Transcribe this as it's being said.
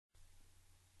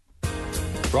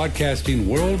Broadcasting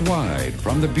worldwide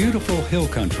from the beautiful hill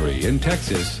country in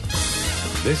Texas,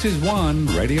 this is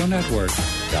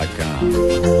OneRadioNetwork.com.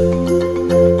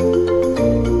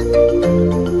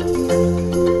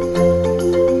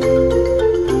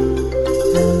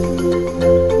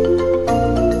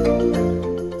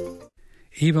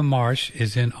 Eva Marsh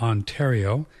is in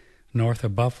Ontario, north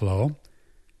of Buffalo,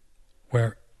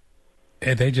 where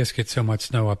they just get so much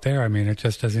snow up there. I mean, it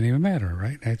just doesn't even matter,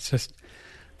 right? It's just...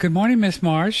 Good morning, Miss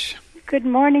Marsh. Good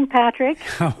morning, Patrick.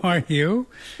 How are you?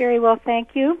 Very well, thank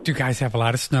you. Do you guys have a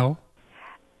lot of snow?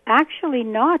 Actually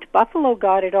not. Buffalo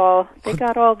got it all. They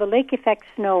got all the lake effect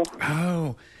snow.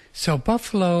 Oh, so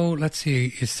Buffalo, let's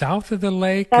see, is south of the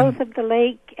lake? South of the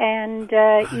lake and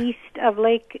east of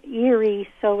Lake Erie,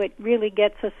 so it really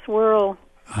gets a swirl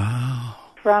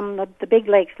from the big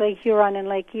lakes. Lake Huron and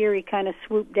Lake Erie kind of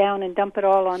swoop down and dump it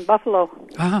all on Buffalo.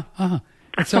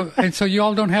 And so you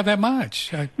all don't have that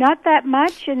much? Not that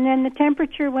much, and then the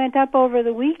temperature went up over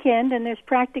the weekend, and there's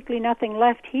practically nothing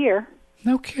left here.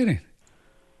 No kidding.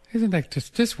 Isn't that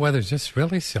just, this weather's just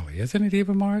really silly, isn't it,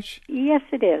 Eva Marsh? Yes,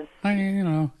 it is.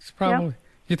 It's probably... Yep.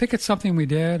 You think it's something we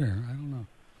did, or I don't know?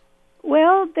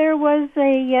 Well, there was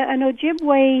an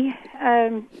Ojibwe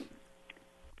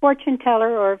fortune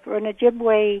teller, or an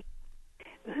Ojibwe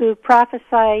who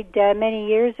prophesied many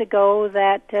years ago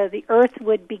that the earth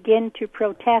would begin to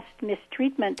protest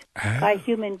mistreatment by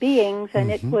human beings,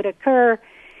 and it would occur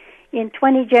in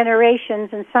 20 generations,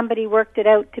 and somebody worked it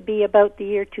out to be about the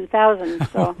year 2000.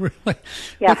 So, oh, really?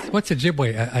 Yeah. What's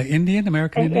Ojibwe? Indian?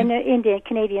 American Indian? Indian,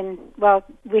 Canadian. Well,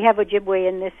 we have Ojibwe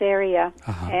in this area,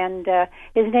 and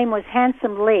his name was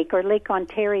Handsome Lake, or Lake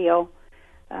Ontario,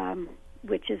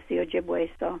 which is the Ojibwe.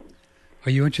 So, are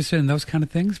you interested in those kind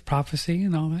of things, prophecy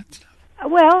and all that stuff?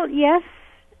 Well, yes.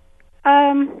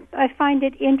 I find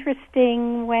it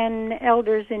interesting when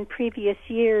elders in previous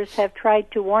years have tried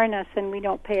to warn us and we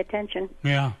don't pay attention.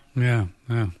 Yeah.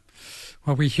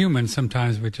 Well, we humans,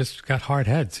 sometimes we just got hard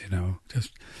heads,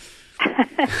 just...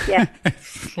 Yeah.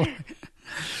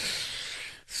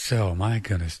 So, my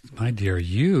goodness, my dear,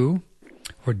 you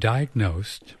were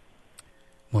diagnosed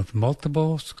with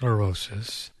multiple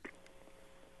sclerosis.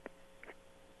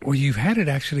 Well, you've had it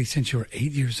actually since you were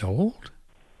 8 years old?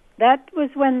 That was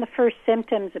when the first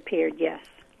symptoms appeared, yes.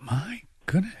 My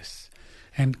goodness.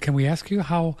 And can we ask you,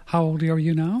 how old are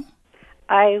you now?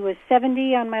 I was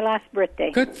 70 on my last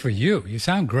birthday. Good for you. You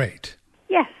sound great.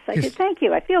 Yes, I did. Thank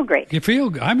you. I feel great. You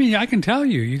feel, I can tell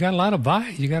you, you got a lot of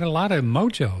vibe. You got a lot of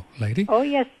mojo, lady. Oh,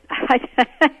 yes.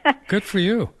 Good for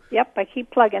you. Yep, I keep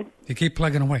plugging. You keep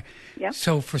plugging away. Yep.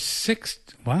 So for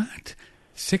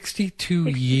 62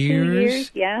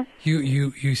 years, yes.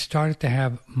 You started to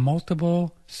have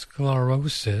multiple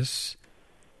sclerosis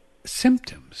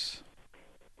symptoms.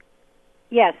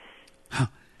 Yes. Huh.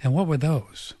 And what were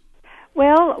those?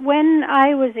 Well, when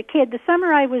I was a kid, the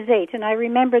summer I was 8, and I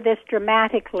remember this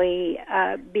dramatically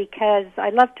because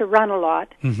I loved to run a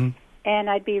lot, and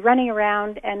I'd be running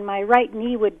around, and my right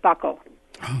knee would buckle.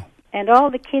 Oh. And all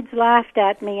the kids laughed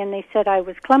at me, and they said I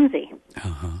was clumsy.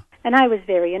 And I was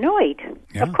very annoyed.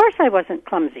 Yeah. Of course I wasn't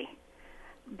clumsy.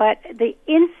 But the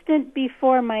instant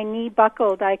before my knee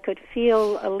buckled, I could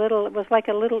feel it was like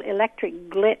a little electric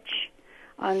glitch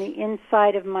on the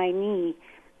inside of my knee,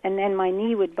 and then my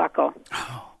knee would buckle.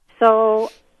 Oh.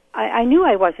 So I knew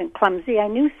I wasn't clumsy. I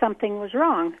knew something was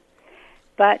wrong.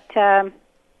 But the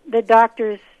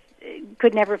doctors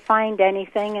could never find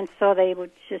anything, and so they would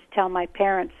just tell my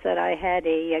parents that I had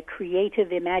a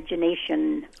creative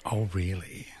imagination. Oh,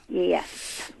 really?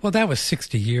 Yes. Well, that was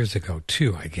 60 years ago,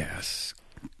 too, I guess.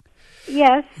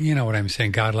 Yes. You know what I'm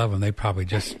saying? God love them. They probably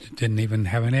just didn't even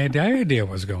have any idea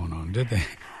what was going on, did they?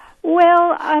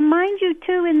 Well, mind you,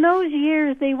 too, in those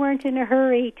years, they weren't in a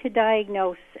hurry to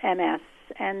diagnose MS,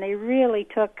 and they really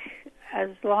took as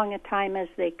long a time as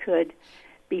they could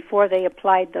before they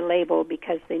applied the label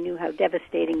because they knew how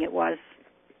devastating it was.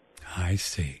 I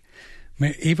see.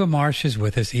 Eva Marsh is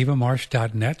with us,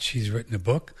 evamarsh.net. She's written a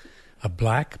book, A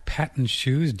Black Patent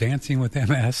Shoes, Dancing with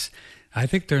MS. I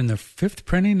think they're in the 5th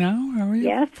printing now, are you?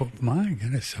 Yes. Oh, my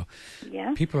goodness. So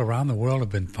yeah. People around the world have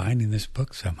been finding this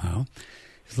book somehow.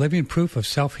 It's living proof of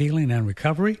self-healing and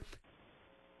recovery.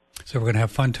 So we're going to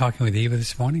have fun talking with Eva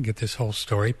this morning, get this whole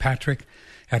story. Patrick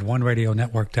at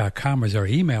OneRadioNetwork.com is our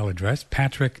email address,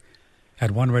 Patrick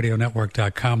at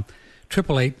OneRadioNetwork.com,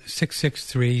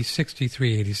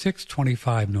 888-663-6386,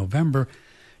 25 November,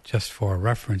 just for a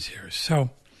reference here.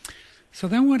 So So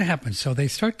then what happened? So they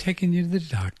start taking you to the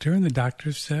doctor, and the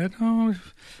doctor said, oh,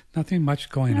 nothing much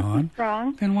going on.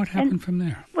 Wrong. Then what happened from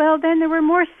there? Well, then there were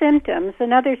more symptoms.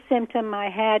 Another symptom I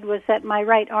had was that my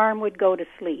right arm would go to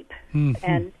sleep.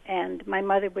 Mm-hmm. And my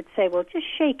mother would say, well, just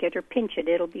shake it or pinch it,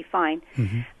 it'll be fine.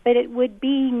 Mm-hmm. But it would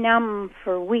be numb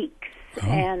for weeks. Oh.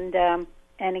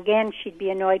 And again, she'd be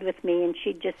annoyed with me, and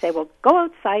she'd just say, well, go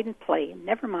outside and play.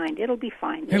 Never mind, it'll be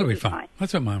fine. It'll be fine.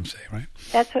 That's what moms say, right?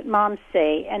 That's what moms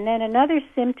say. And then another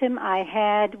symptom I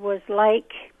had was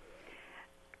like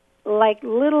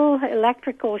little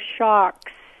electrical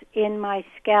shocks in my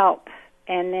scalp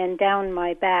and then down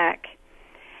my back.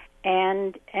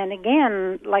 And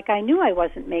again, like I knew I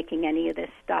wasn't making any of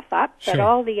this stuff up, but Sure.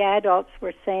 all the adults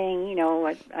were saying, you know,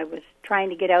 I was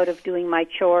trying to get out of doing my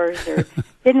chores or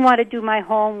didn't want to do my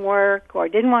homework or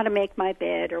didn't want to make my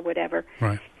bed or whatever.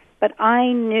 Right. But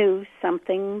I knew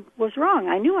something was wrong.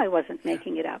 I knew I wasn't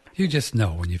making it up. You just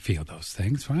know when you feel those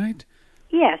things, right?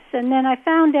 Yes, and then I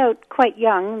found out quite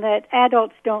young that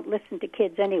adults don't listen to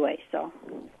kids anyway, so.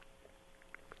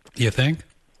 You think?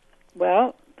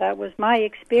 Well, that was my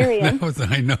experience.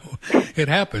 I know. It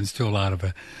happens to a lot of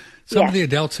it. Some of the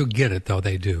adults who get it, though,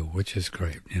 they do, which is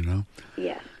great, you know?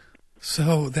 Yes.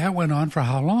 So that went on for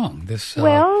how long?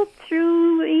 Well,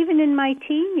 through even in my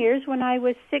teen years, when I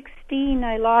was 16,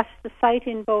 I lost the sight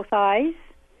in both eyes.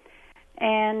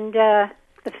 And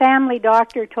the family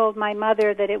doctor told my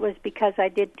mother that it was because I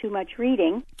did too much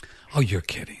reading. Oh, you're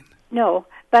kidding. No.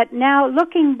 But now,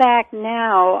 looking back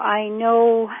now, I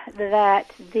know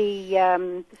that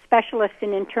the specialist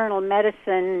in internal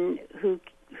medicine who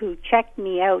checked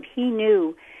me out, he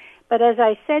knew. But as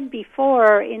I said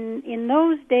before, in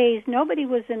those days, nobody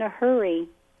was in a hurry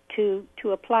to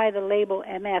apply the label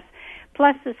MS.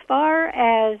 Plus, as far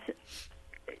as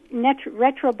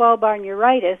retrobulbar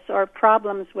neuritis or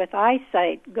problems with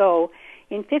eyesight go,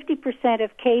 in 50%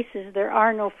 of cases, there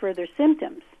are no further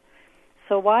symptoms.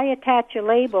 So why attach a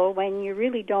label when you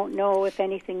really don't know if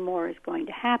anything more is going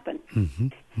to happen? Mm-hmm.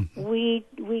 Mm-hmm.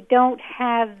 We don't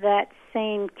have that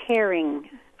same caring.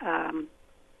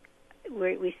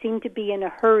 We seem to be in a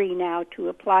hurry now to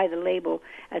apply the label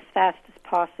as fast as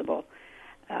possible.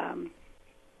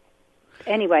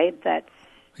 Anyway, that's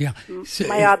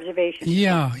my observation.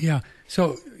 Yeah.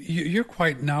 So you're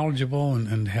quite knowledgeable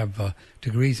and have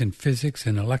degrees in physics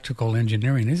and electrical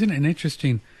engineering. Isn't it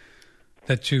interesting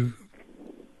that you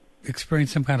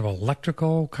experience some kind of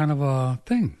electrical kind of a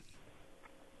thing?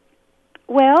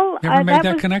 Well, you ever made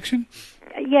that connection?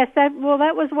 Yes, that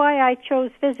was why I chose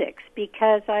physics,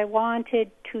 because I wanted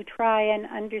to try and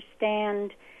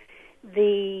understand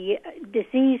the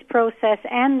disease process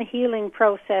and the healing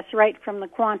process right from the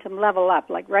quantum level up,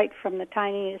 like right from the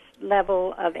tiniest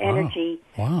level of energy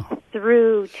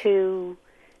through to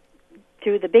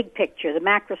the big picture, the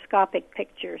macroscopic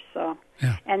picture. So,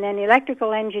 and then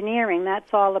electrical engineering,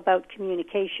 that's all about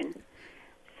communication.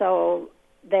 So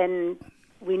then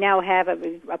we now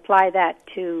apply that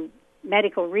to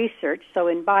medical research. So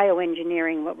in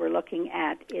bioengineering, what we're looking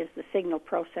at is the signal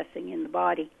processing in the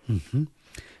body. Mm-hmm.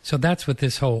 So that's what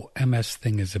this whole MS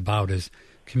thing is about, is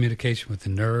communication with the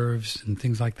nerves and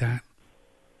things like that?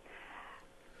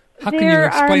 How can you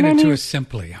explain it to us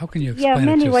simply? How can you explain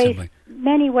it to us simply?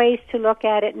 Many ways to look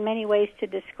at it, many ways to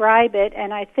describe it,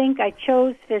 and I think I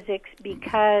chose physics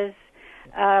because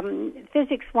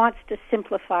physics wants to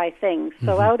simplify things.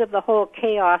 So out of the whole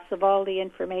chaos of all the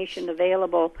information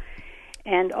available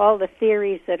and all the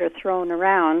theories that are thrown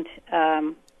around,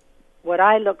 what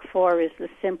I look for is the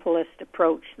simplest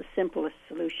approach, the simplest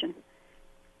solution.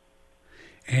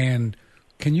 And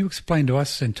can you explain to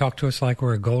us and talk to us like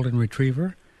we're a golden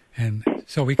retriever, and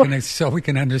so we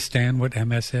can understand what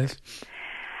MS is?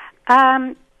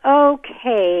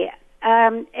 Okay.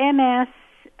 MS.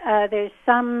 There's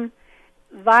some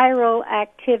viral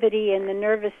activity in the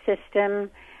nervous system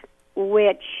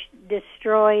which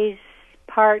destroys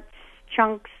parts,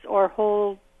 chunks, or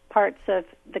whole parts of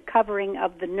the covering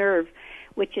of the nerve,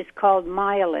 which is called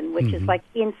myelin, which is like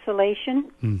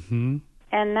insulation. Mm-hmm.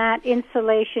 And that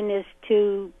insulation is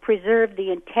to preserve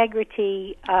the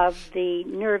integrity of the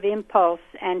nerve impulse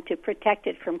and to protect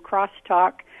it from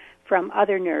crosstalk from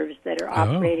other nerves that are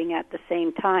operating at the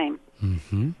same time.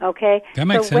 Mm-hmm. Okay? That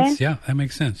makes sense. That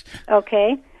makes sense.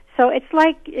 Okay. So it's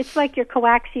like your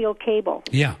coaxial cable.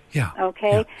 Yeah.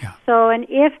 Okay? Yeah. So, and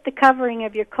if the covering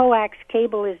of your coax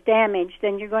cable is damaged,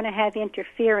 then you're going to have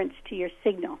interference to your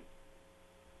signal.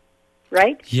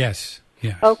 Right? Yes.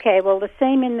 Okay, well, the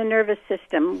same in the nervous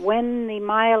system. When the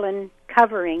myelin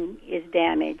covering is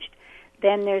damaged,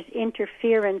 then there's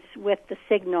interference with the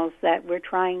signals that we're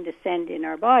trying to send in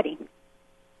our body.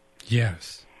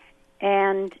 Yes.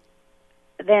 And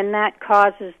then that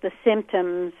causes the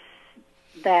symptoms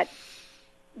that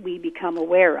we become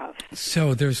aware of.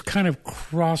 So there's kind of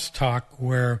crosstalk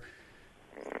where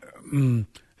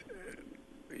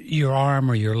your arm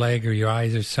or your leg or your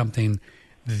eyes or something,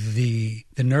 the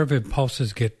nerve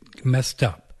impulses get messed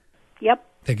up. Yep.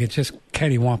 They get just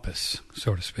cattywampus,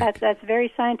 so to speak. That's a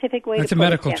very scientific way to put it. That's a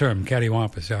medical term,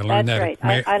 cattywampus. I learned that's that.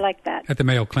 Right. I like that. At the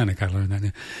Mayo Clinic, I learned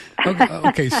that.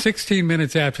 Okay, 16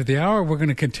 minutes after the hour, we're going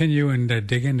to continue and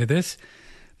dig into this.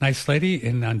 Nice lady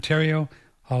in Ontario,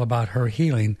 all about her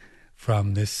healing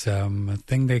from this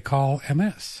thing they call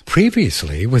MS.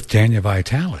 Previously, with Daniel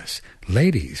Vitalis,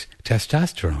 ladies,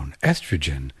 testosterone,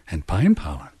 estrogen, and pine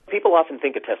pollen. People often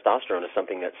think of testosterone as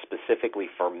something that's specifically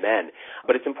for men,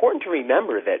 but it's important to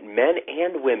remember that men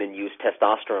and women use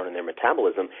testosterone in their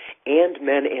metabolism, and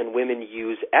men and women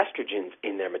use estrogens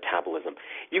in their metabolism.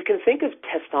 You can think of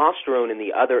testosterone and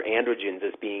the other androgens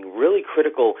as being really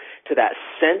critical to that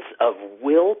sense of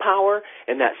willpower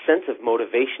and that sense of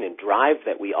motivation and drive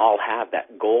that we all have,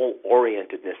 that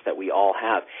goal-orientedness that we all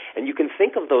have. And you can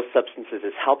think of those substances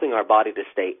as helping our body to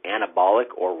stay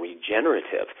anabolic or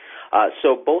regenerative.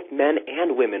 So both men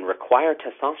and women require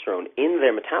testosterone in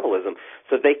their metabolism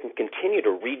so they can continue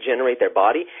to regenerate their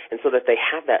body and so that they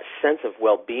have that sense of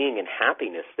well-being and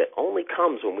happiness that only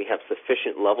comes when we have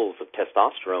sufficient levels of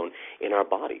testosterone in our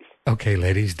bodies. Okay,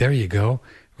 ladies, there you go.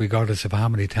 Regardless of how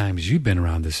many times you've been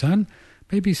around the sun,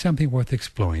 maybe something worth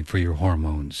exploring for your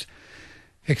hormones.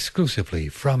 Exclusively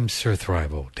from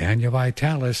Surthrival, Daniel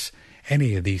Vitalis.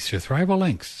 Any of these Surthrival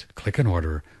links, click and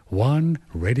order.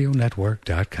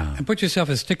 OneRadioNetwork.com. And put yourself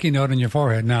a sticky note on your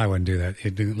forehead. No, I wouldn't do that.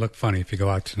 It'd look funny if you go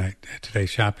out today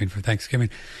shopping for Thanksgiving.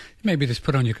 Maybe just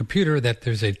put on your computer that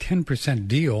there's a 10%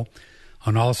 deal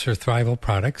on all Surthrival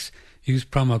products. Use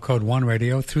promo code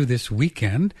OneRadio through this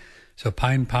weekend. So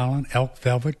pine pollen, elk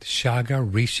velvet, shaga,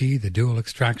 reishi, the dual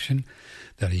extraction,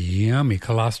 the yummy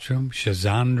colostrum,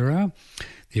 schizandra,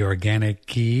 the organic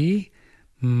ghee.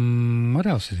 What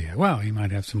else is he? Well, he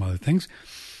might have some other things.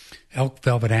 Elk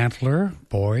velvet antler,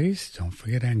 boys, don't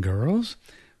forget, and girls.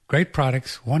 Great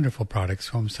products, wonderful products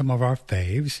from some of our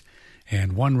faves.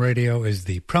 And One Radio is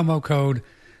the promo code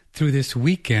through this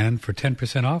weekend for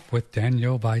 10% off with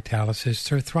Daniel Vitalis'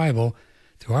 Surthrival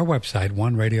through our website,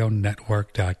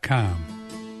 OneRadioNetwork.com.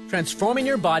 Transforming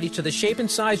your body to the shape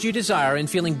and size you desire and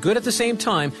feeling good at the same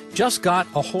time just got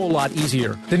a whole lot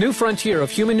easier. The new frontier of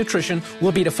human nutrition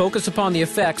will be to focus upon the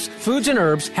effects foods and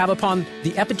herbs have upon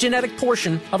the epigenetic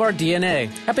portion of our DNA.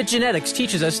 Epigenetics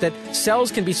teaches us that cells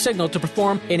can be signaled to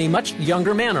perform in a much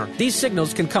younger manner. These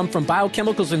signals can come from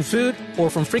biochemicals in food or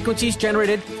from frequencies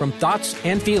generated from thoughts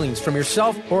and feelings from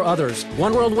yourself or others.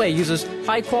 One World Way uses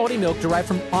high-quality milk derived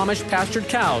from Amish pastured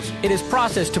cows. It is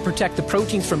processed to protect the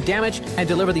proteins from damage and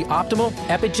deliver the optimal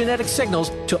epigenetic signals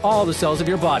to all the cells of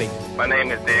your body. My name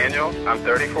is Daniel. I'm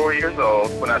 34 years old.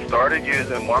 When I started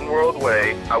using One World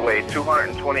Way, I weighed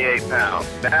 228 pounds.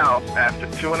 Now, after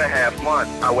 2.5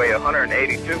 months, I weigh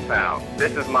 182 pounds.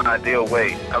 This is my ideal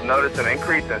weight. I've noticed an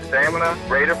increase in stamina,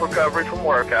 rate of recovery from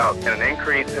workouts, and an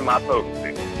increase in my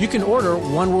potency. You can order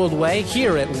One World Way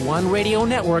here at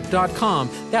OneRadioNetwork.com.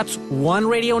 That's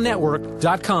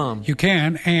OneRadioNetwork.com. You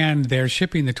can, and they're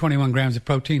shipping the 21 grams of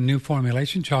protein, new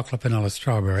formulation, chocolate, vanilla,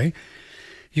 strawberry.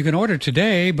 You can order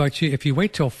today, but if you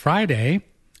wait till Friday,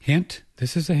 hint,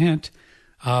 this is a hint,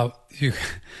 you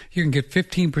can get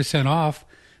 15% off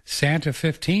Santa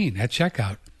 15 at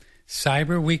checkout.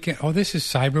 Cyber Weekend. Oh, this is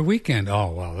Cyber Weekend.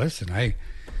 Oh, well, listen, I'm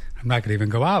not going to even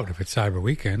go out if it's Cyber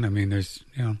Weekend. I mean, there's,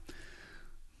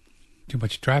 too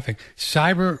much traffic.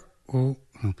 Cyber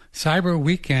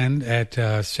Weekend at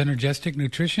Synergistic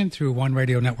Nutrition through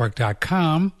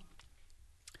OneRadioNetwork.com.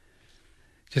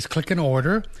 Just click and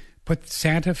order. Put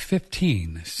Santa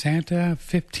 15.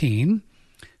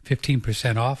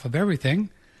 15% off of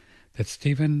everything that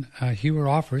Stephen Hewer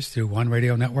offers through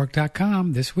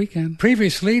OneRadioNetwork.com this weekend.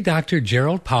 Previously, Dr.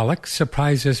 Gerald Pollack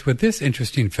surprised us with this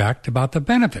interesting fact about the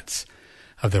benefits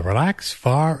of the Relax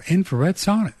Far Infrared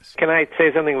Saunas. Can I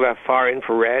say something about far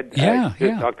infrared? Yeah.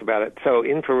 Talked about it. So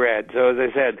infrared. So as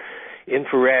I said,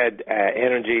 infrared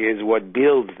energy is what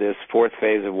builds this fourth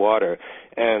phase of water.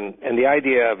 And the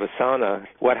idea of a sauna,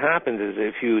 what happens is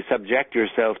if you subject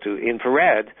yourself to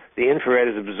infrared, the infrared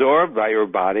is absorbed by your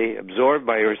body, absorbed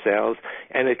by your cells,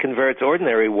 and it converts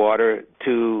ordinary water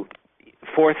to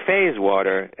fourth phase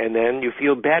water, and then you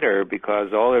feel better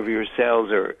because all of your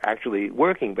cells are actually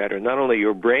working better. Not only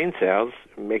your brain cells,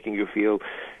 making you feel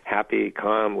happy,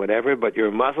 calm, whatever, but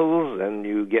your muscles, and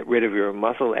you get rid of your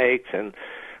muscle aches and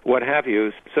what have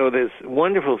you. So this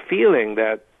wonderful feeling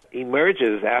that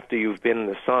emerges after you've been in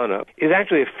the sauna is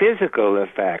actually a physical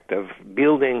effect of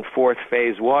building fourth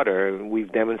phase water. We've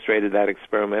demonstrated that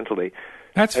experimentally.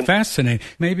 That's fascinating.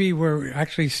 Maybe we're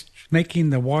actually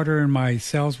making the water in my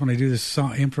cells when I do this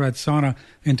infrared sauna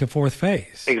into fourth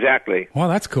phase. Exactly. Well,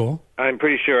 that's cool. I'm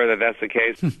pretty sure that that's the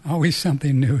case. Always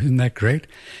something new. Isn't that great?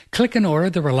 Click and order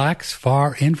the Relax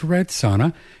Far Infrared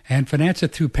Sauna and finance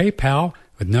it through PayPal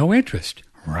with no interest.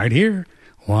 Right here,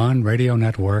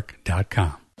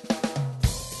 OneRadioNetwork.com.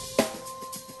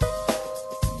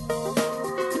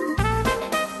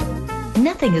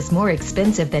 Nothing is more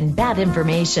expensive than bad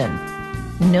information.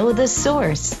 Know the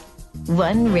source.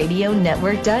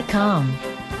 OneRadioNetwork.com.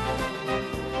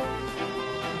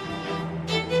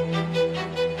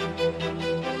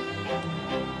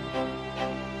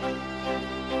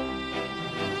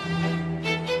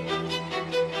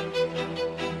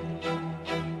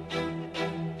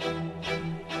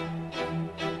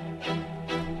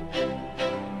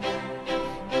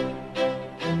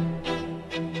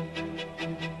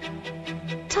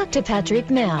 Talk to Patrick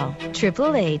now,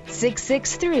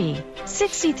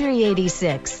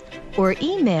 888-663-6386, or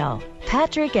email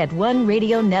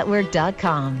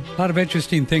patrick@oneradionetwork.com. A lot of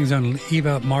interesting things on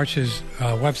Eva Marsh's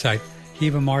website,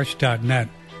 evamarsh.net,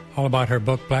 all about her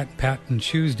book, Black Patent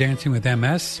Shoes, Dancing with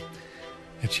MS,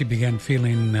 that she began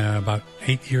feeling about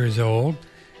 8 years old.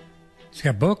 She's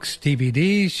got books,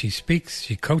 DVDs, she speaks,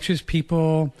 she coaches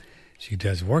people, she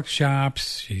does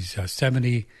workshops, she's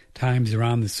 70 times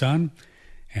around the sun.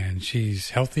 And she's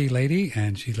a healthy lady,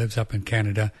 and she lives up in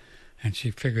Canada, and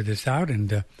she figured this out,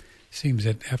 and seems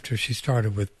that after she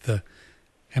started with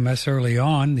MS early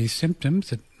on, these symptoms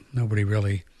that nobody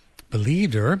really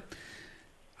believed her,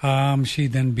 she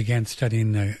then began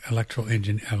studying electrical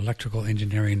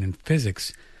engineering and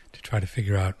physics to try to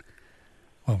figure out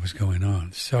what was going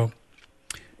on. So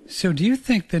do you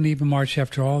think then, Eva Marsh,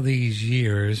 after all these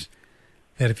years,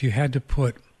 that if you had to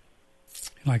put,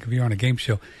 like if you're on a game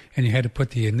show and you had to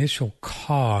put the initial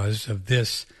cause of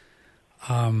this,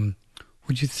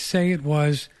 would you say it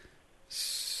was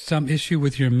some issue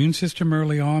with your immune system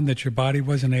early on, that your body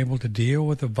wasn't able to deal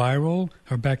with a viral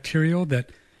or bacterial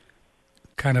that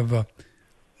kind of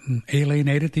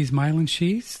alienated these myelin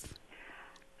sheaths?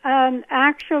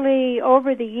 Actually,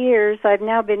 over the years, I've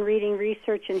now been reading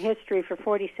research and history for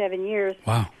 47 years.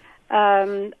 Wow.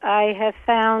 I have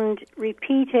found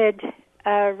repeated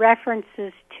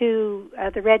references to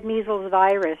the red measles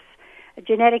virus, a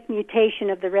genetic mutation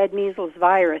of the red measles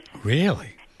virus.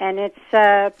 Really? And it's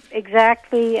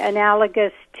exactly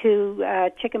analogous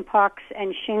to chickenpox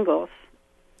and shingles.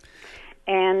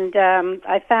 And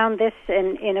I found this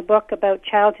in a book about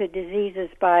childhood diseases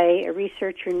by a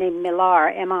researcher named Millar,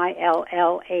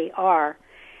 M-I-L-L-A-R.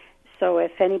 So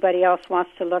if anybody else wants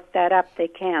to look that up, they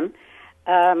can.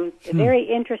 A very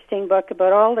interesting book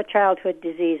about all the childhood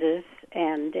diseases.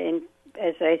 And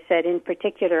as I said, in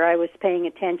particular, I was paying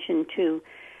attention to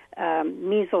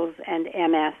measles and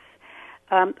MS.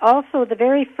 Also, the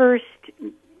very first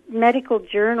medical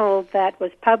journal that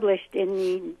was published in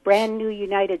the brand new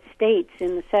United States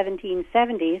in the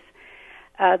 1770s,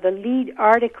 the lead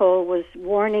article was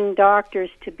warning doctors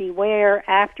to beware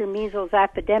after measles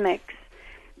epidemics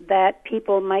that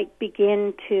people might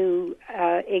begin to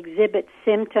exhibit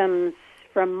symptoms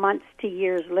from months to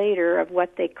years later of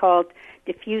what they called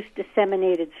diffuse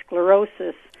disseminated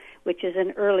sclerosis, which is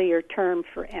an earlier term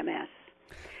for MS.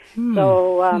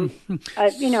 So, I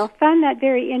found that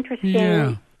very interesting.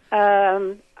 Yeah.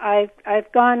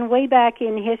 I've gone way back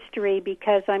in history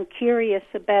because I'm curious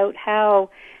about how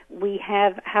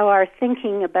our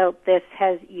thinking about this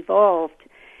has evolved,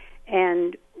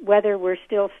 and whether we're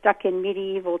still stuck in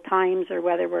medieval times or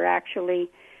whether we're actually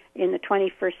in the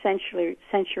 21st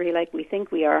century like we think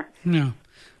we are. No.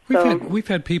 We've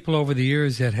had people over the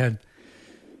years that had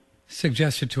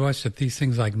suggested to us that these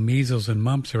things like measles and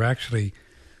mumps are actually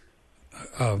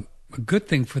a good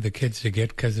thing for the kids to get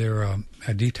because they're a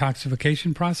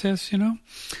detoxification process,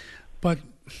 But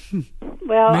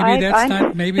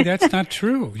maybe that's not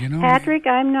true, Patrick,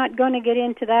 I'm not going to get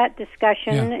into that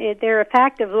discussion. Yeah. They're a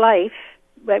fact of life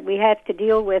that we have to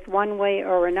deal with one way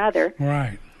or another.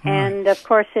 Right. And, of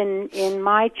course, in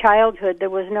my childhood,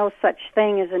 there was no such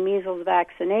thing as a measles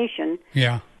vaccination.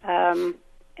 Yeah.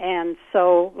 And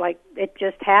so, it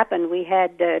just happened. We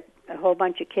had a whole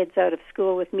bunch of kids out of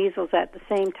school with measles at the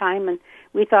same time, and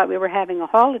we thought we were having a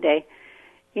holiday,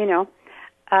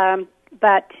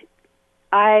 But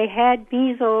I had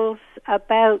measles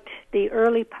about the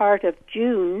early part of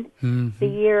June, the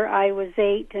year I was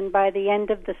 8, and by the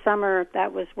end of the summer,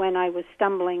 that was when I was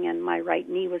stumbling and my right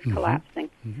knee was collapsing.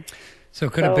 So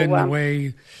it could have been the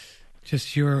way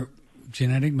just your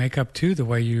genetic makeup too, the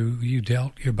way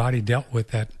your body dealt with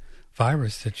that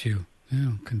virus that you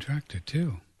contracted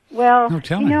too. Well, no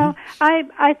telling,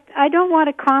 I don't want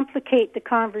to complicate the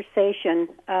conversation.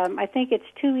 I think it's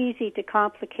too easy to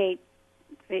complicate.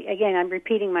 Again, I'm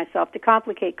repeating myself, to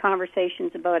complicate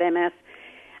conversations about MS.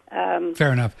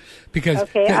 Fair enough, because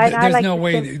there's no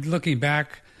way, looking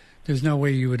back, there's no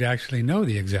way you would actually know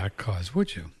the exact cause,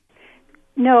 would you?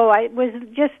 No, I was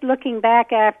just looking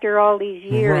back after all these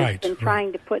years and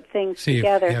trying to put things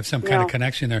together. You have some kind of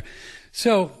connection there.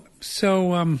 So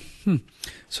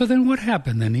then what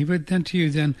happened then, Eva?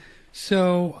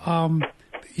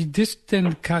 This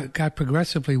then got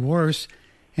progressively worse,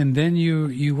 and then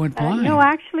you went blind. No,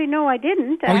 I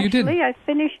didn't. Oh, you didn't? I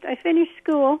finished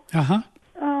school.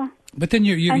 But then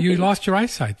you lost your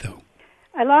eyesight, though.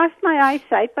 I lost my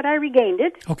eyesight, but I regained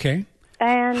it. Okay.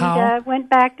 And went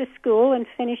back to school and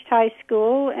finished high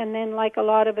school, and then, like a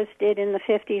lot of us did in the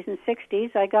 50s and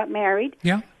 60s, I got married.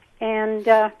 Yeah. And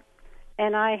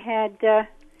I had,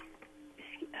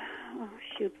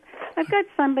 I've got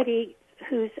somebody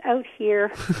who's out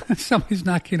here. Somebody's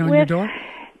knocking on your door?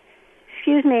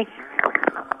 Excuse me.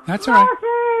 That's all right.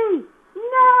 Nothing!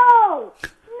 No!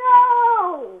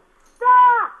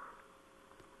 Stop!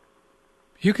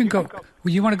 You can go.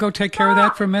 You want to go take care of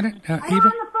that for a minute, Eva? I'm on the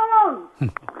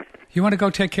phone. You want to go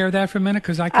take care of that for a minute?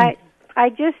 Because I can... I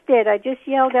just did. I just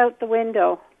yelled out the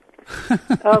window.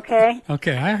 Okay?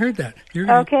 Okay, I heard that.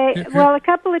 Okay, well, a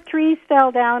couple of trees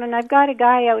fell down, and I've got a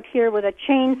guy out here with a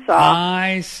chainsaw.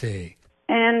 I see.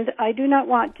 And I do not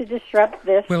want to disrupt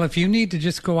this. Well, if you need to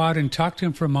just go out and talk to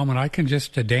him for a moment, I can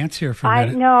just dance here for a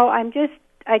minute. No,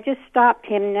 I just stopped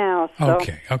him now. So.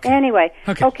 Okay. Anyway,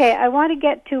 okay, I want to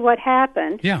get to what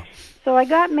happened. Yeah. So I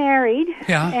got married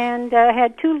and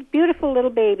had two beautiful little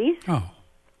babies. Oh.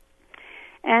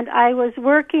 And I was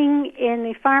working in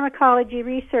the pharmacology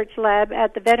research lab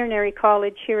at the veterinary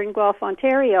college here in Guelph,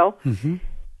 Ontario. Mm-hmm.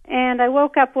 And I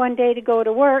woke up one day to go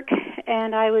to work,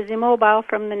 and I was immobile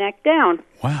from the neck down.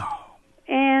 Wow.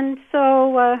 And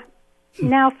so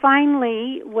now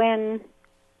finally, when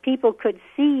people could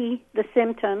see the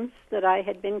symptoms that I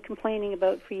had been complaining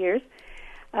about for years,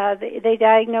 they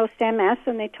diagnosed MS,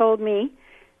 and they told me,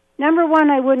 number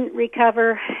one, I wouldn't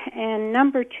recover, and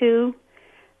number two,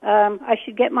 I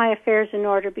should get my affairs in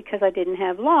order because I didn't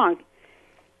have long.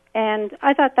 And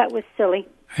I thought that was silly.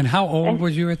 And how old were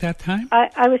you at that time?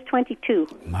 I was 22.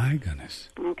 My goodness.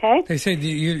 Okay. They said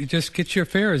you just get your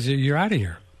affairs, you're out of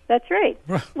here. That's right.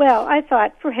 Well, I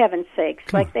thought, for heaven's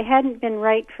sakes, like they hadn't been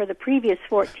right for the previous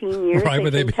 14 years. Why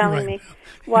would they be telling right me, now?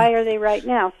 Why are they right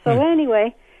now? So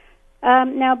anyway,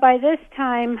 now by this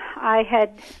time I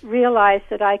had realized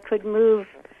that I could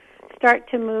start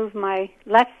to move my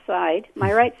left side.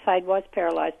 My right side was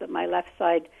paralyzed, but my left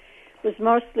side was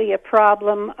mostly a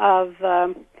problem of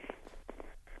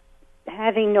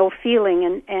having no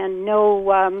feeling and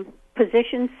no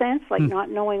position sense, like not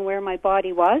knowing where my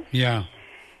body was. Yeah.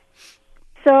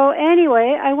 So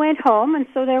anyway, I went home, and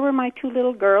so there were my two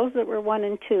little girls that were 1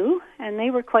 and 2, and they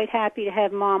were quite happy to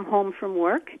have Mom home from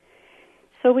work.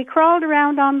 So we crawled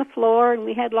around on the floor, and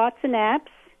we had lots of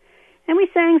naps, and we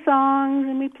sang songs,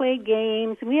 and we played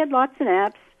games, and we had lots of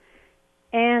naps,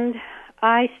 and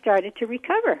I started to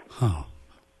recover. Oh.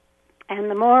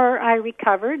 And the more I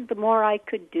recovered, the more I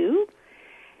could do,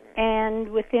 and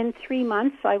within 3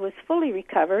 months I was fully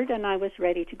recovered, and I was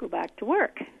ready to go back to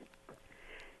work.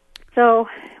 So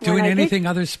doing anything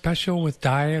other special with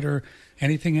diet or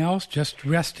anything else? Just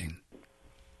resting?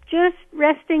 Just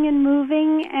resting and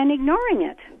moving and ignoring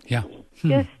it. Yeah.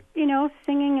 Just,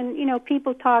 singing and,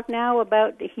 people talk now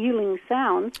about the healing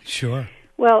sounds. Sure.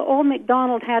 Well, old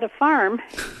MacDonald had a farm.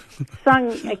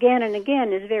 Sung again and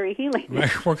again is very healing.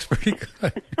 Right, works pretty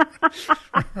good.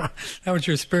 That was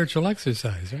your spiritual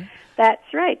exercise, right?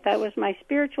 That's right. That was my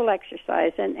spiritual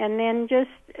exercise. And then just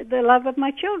the love of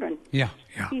my children. Yeah.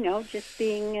 Just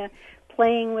being,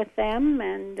 playing with them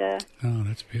and oh,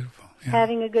 that's beautiful. Yeah.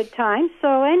 Having a good time.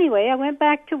 So anyway, I went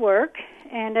back to work.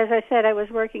 And as I said, I was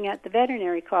working at the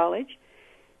veterinary college.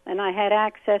 And I had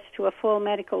access to a full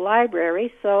medical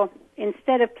library. So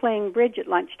instead of playing bridge at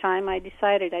lunchtime, I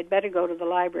decided I'd better go to the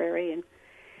library and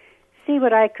see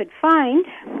what I could find.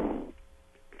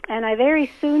 And I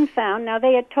very soon found, now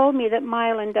they had told me that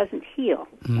myelin doesn't heal,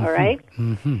 all right?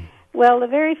 Mm-hmm. Well,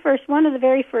 one of the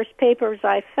very first papers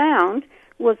I found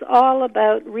was all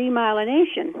about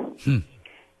remyelination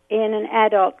in an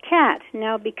adult cat.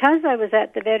 Now, because I was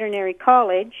at the veterinary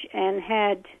college and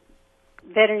had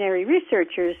veterinary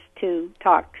researchers to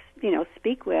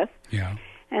speak with,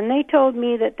 and they told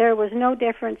me that there was no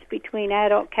difference between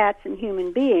adult cats and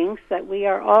human beings, that we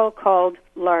are all called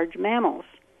large mammals.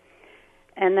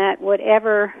 and that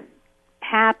whatever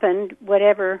happened,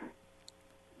 whatever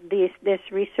this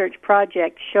research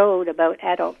project showed about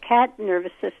adult cat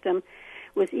nervous system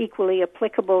was equally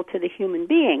applicable to the human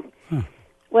being.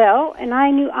 Well, and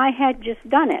I knew I had just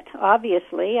done it.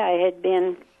 Obviously, I had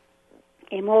been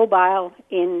immobile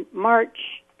in March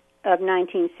of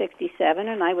 1967,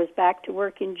 and I was back to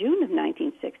work in June of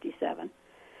 1967.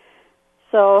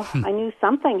 So I knew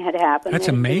something had happened. That's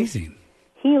amazing.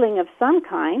 Healing of some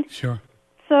kind. Sure.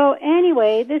 So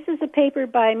anyway, this is a paper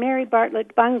by Mary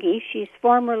Bartlett Bunge. She's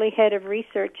formerly head of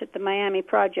research at the Miami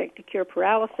Project to Cure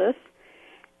Paralysis,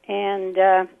 and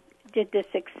did this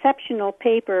exceptional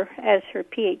paper as her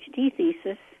PhD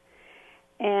thesis.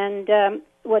 And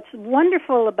what's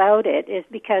wonderful about it is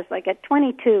because, like, at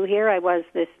 22, here I was,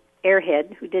 this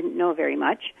airhead who didn't know very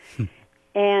much,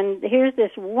 and here's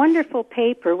this wonderful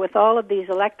paper with all of these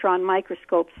electron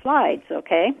microscope slides,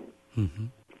 okay,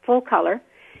 full color.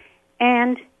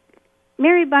 And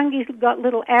Mary Bunge's got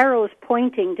little arrows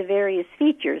pointing to various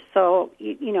features, so,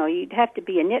 you know, you'd have to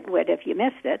be a nitwit if you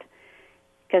missed it,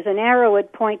 because an arrow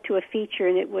would point to a feature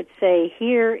and it would say,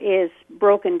 here is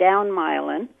broken down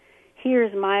myelin,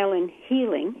 here's myelin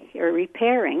healing or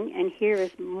repairing, and here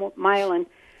is myelin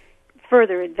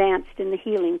further advanced in the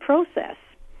healing process.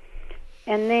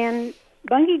 And then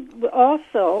Bunge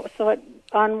also, so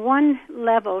on one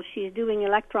level, she's doing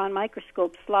electron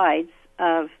microscope slides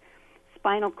of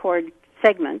spinal cord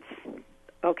segments,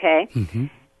 okay?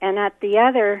 And on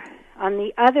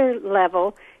the other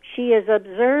level, she is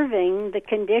observing the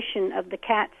condition of the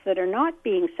cats that are not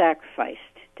being sacrificed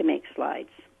to make slides,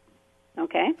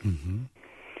 okay?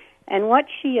 And what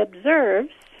she observes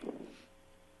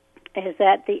is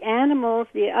that the animals,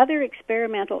 the other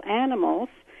experimental animals,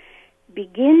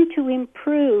 begin to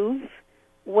improve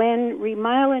when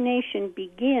remyelination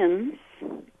begins,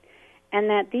 and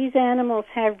that these animals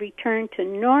have returned to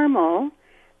normal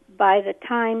by the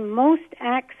time most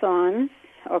axons,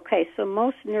 okay, so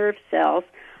most nerve cells,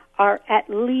 are at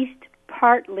least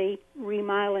partly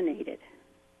remyelinated.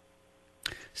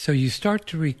 So you start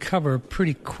to recover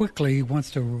pretty quickly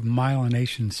once the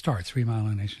remyelination starts.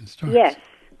 Yes,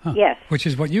 yes. Which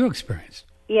is what you experienced.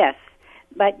 Yes,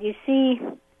 but you see,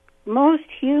 most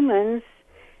humans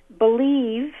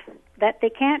believe that they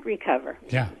can't recover.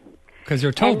 Yeah, because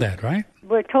they're told that, right?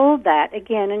 We're told that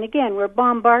again and again. We're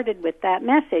bombarded with that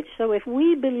message. So if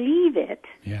we believe it,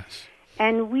 yes,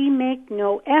 and we make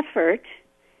no effort,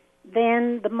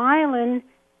 then the myelin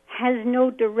has no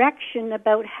direction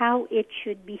about how it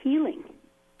should be healing.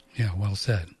 Yeah, well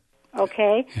said.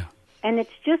 Okay? Yeah. And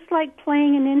it's just like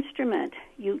playing an instrument.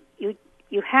 You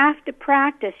have to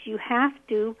practice. You have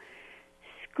to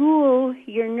school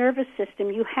your nervous system.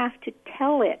 You have to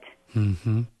tell it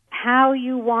how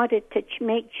you want it to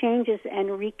make changes and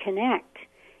reconnect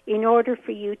in order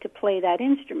for you to play that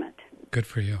instrument. Good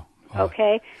for you. Wow.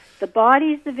 Okay? The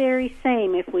body's the very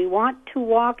same. If we want to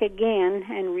walk again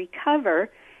and recover,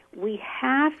 we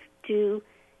have to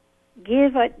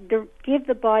give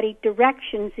the body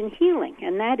directions in healing,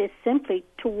 and that is simply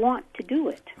to want to do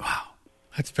it. Wow.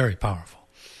 That's very powerful.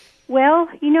 Well,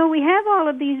 you know, we have all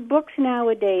of these books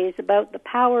nowadays about the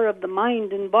power of the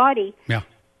mind and body. Yeah.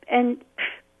 And,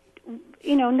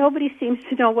 you know, nobody seems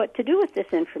to know what to do with this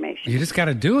information. You just got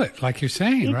to do it, like you're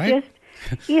saying, right?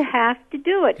 You have to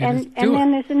do it. And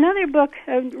then there's another book,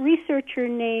 a researcher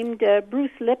named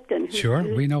Bruce Lipton.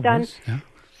 Who's we know done Bruce. Yeah.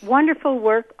 wonderful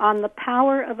work on the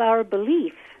power of our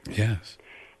belief. Yes.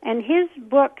 And his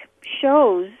book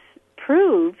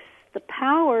proves the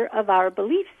power of our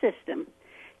belief system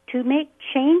to make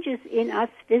changes in us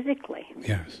physically.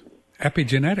 Yes.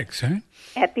 Epigenetics, eh?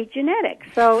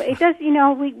 Epigenetics. So it does, you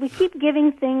know, we keep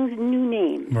giving things new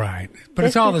names. Right. But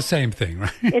it's all the same thing,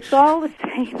 right? It's all the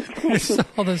same thing. It's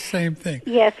all the same thing.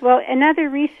 Yes. Well, another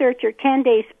researcher,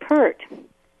 Candace Pert,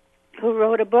 who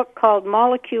wrote a book called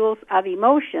Molecules of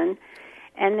Emotion,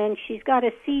 and then she's got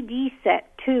a CD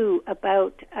set, too,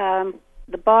 about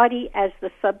the body as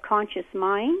the subconscious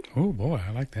mind. Oh, boy,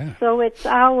 I like that. So it's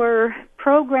our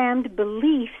programmed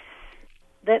beliefs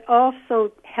that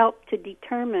also help to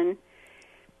determine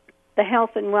the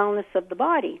health and wellness of the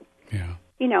body. Yeah.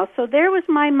 You know, so there was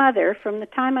my mother from the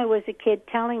time I was a kid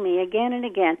telling me again and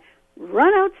again,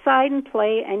 run outside and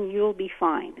play and you'll be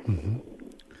fine.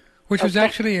 Which was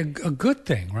actually a good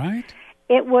thing, right?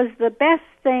 It was the best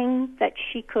thing that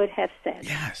she could have said.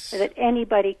 Yes. That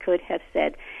anybody could have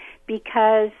said.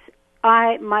 Because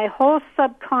my whole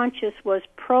subconscious was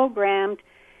programmed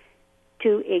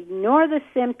to ignore the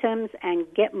symptoms and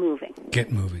get moving.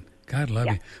 God love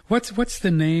you. What's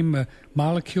the name?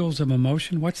 Molecules of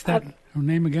Emotion. What's that her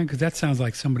name again? Because that sounds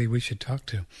like somebody we should talk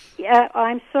to. Yeah,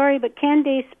 I'm sorry, but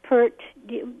Candace Pert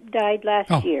died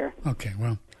last year. Okay,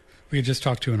 well, we had just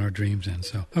talked to her in our dreams then.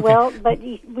 So okay. Well, but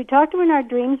we talked to her in our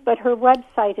dreams, but her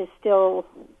website is still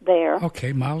there.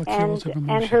 Okay, Molecules of Emotion.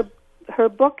 And her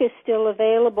book is still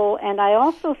available, and I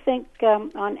also think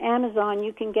on Amazon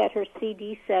you can get her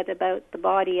CD set about the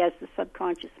body as the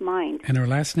subconscious mind. And her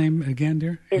last name again,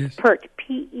 dear? Is Pert,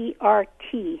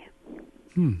 P-E-R-T.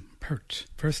 Pert.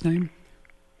 First name?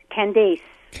 Candace.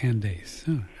 Candace.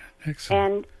 Oh, excellent.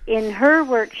 And in her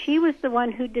work, she was the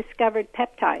one who discovered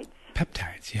peptides.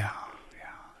 Peptides, yeah.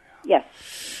 Yes.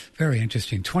 Very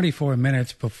interesting. 24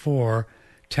 minutes before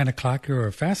 10 o'clock. You're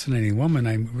a fascinating woman.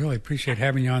 I really appreciate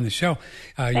having you on the show.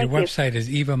 Your website is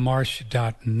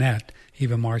evamarsh.net,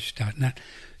 evamarsh.net.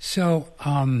 So,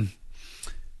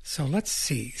 so let's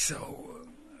see. So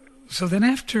then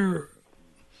after,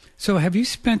 so have you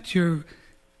spent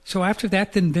so after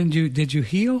that, then did you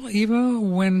heal, Eva,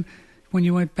 when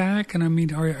you went back? And I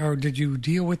mean, or did you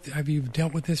have you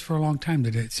dealt with this for a long time?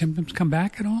 Did the symptoms come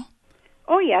back at all?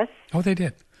 Oh, yes. Oh, they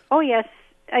did? Oh, yes.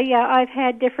 Yeah, I've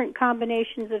had different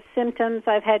combinations of symptoms.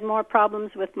 I've had more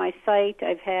problems with my sight.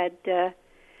 I've had,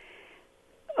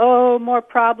 more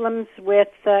problems with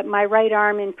my right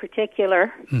arm in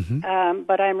particular. Mm-hmm.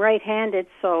 But I'm right-handed,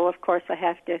 so of course I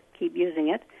have to keep using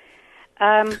it.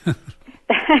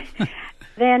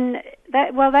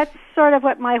 That's sort of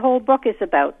what my whole book is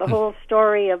about, the whole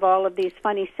story of all of these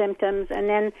funny symptoms, and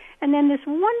then this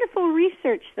wonderful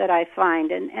research that I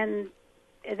find, and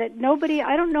that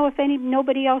I don't know if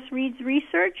nobody else reads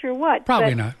research or what.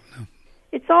 Probably not. No.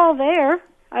 It's all there.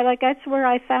 That's where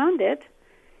I found it.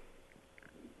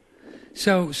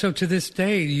 So to this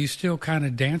day, do you still kind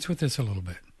of dance with this a little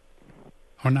bit,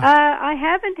 or not? I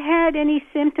haven't had any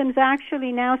symptoms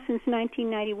actually now since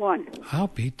 1991. I'll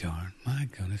be darned. My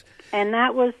goodness. And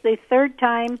that was the third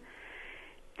time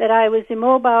that I was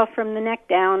immobile from the neck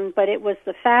down, but it was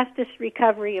the fastest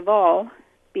recovery of all,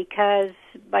 because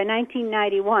by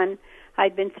 1991,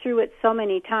 I'd been through it so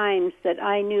many times that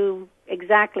I knew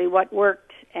exactly what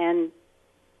worked and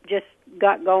just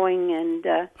got going, and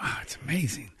it's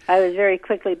amazing. I was very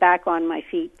quickly back on my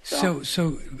feet. So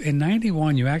in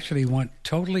 91, you actually went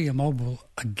totally immobile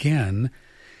again,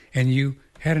 and you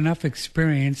had enough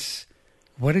experience.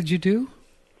 What did you do?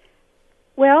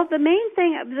 Well, the main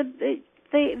thing,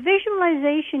 the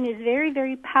visualization is very,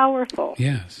 very powerful.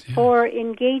 Yes. For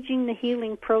engaging the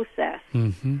healing process.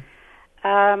 Mm-hmm.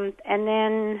 And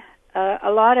then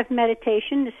a lot of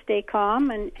meditation to stay calm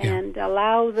and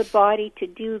allow the body to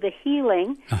do the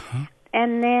healing. Uh-huh.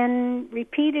 And then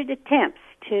repeated attempts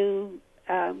to,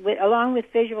 along with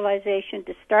visualization,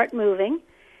 to start moving.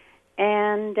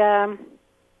 And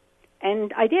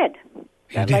I did.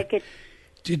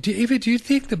 Eva, do you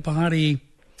think the body,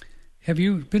 have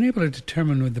you been able to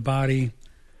determine with the body,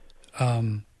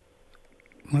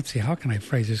 let's see, how can I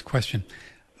phrase this question,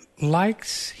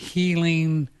 likes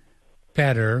healing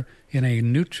better in a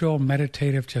neutral,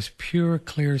 meditative, just pure,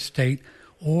 clear state,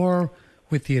 or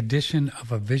with the addition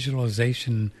of a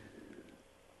visualization?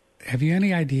 Have you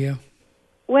any idea?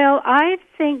 Well, I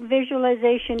think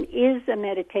visualization is a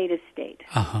meditative state.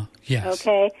 Yes.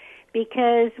 Okay?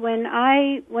 Because when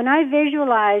I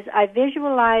visualize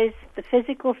the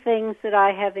physical things that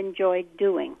I have enjoyed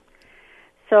doing.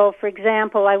 So, for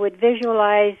example, I would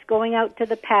visualize going out to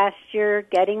the pasture,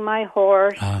 getting my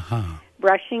horse,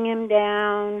 brushing him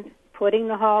down, putting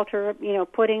the halter,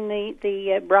 putting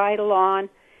the bridle on.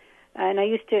 And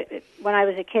when I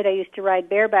was a kid, I used to ride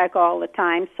bareback all the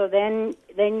time. So then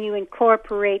you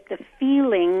incorporate the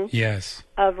feeling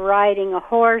of riding a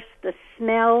horse, the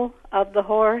smell of the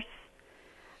horse,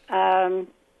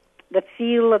 the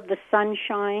feel of the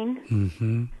sunshine.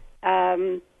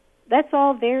 Mm-hmm. That's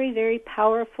all very, very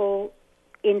powerful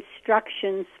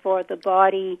instructions for the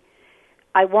body.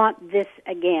 I want this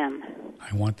again.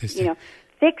 I want this.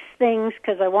 Fix things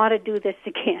because I want to do this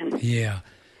again. Yeah.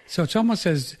 So it's almost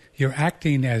as you're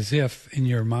acting as if in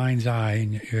your mind's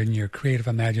eye, in your creative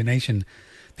imagination,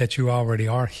 that you already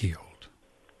are healed.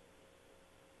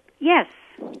 Yes.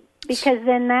 Because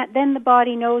then the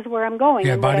body knows where I'm going.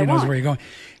 Yeah, the body knows where you're going.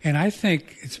 And I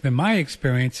think it's been my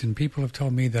experience, and people have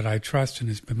told me that I trust, and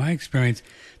it's been my experience,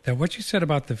 that what you said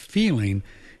about the feeling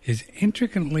is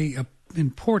intricately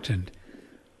important.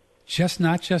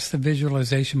 Not just the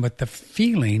visualization, but the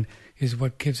feeling is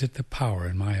what gives it the power,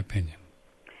 in my opinion.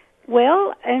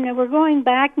 Well, and we're going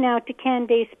back now to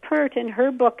Candace Pert and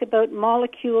her book about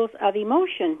molecules of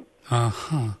emotion.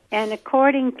 Uh-huh. And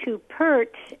according to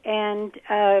Pert and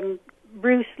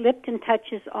Bruce Lipton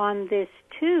touches on this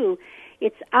too.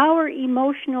 It's our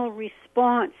emotional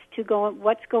response to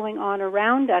what's going on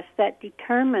around us that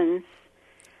determines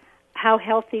how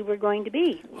healthy we're going to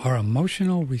be. Our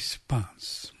emotional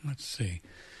response. Let's see.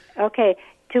 Okay,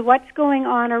 to what's going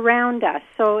on around us.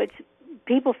 So it's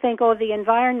people think, the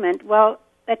environment. Well,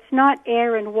 that's not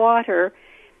air and water.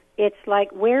 It's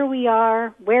like where we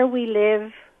are, where we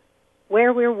live,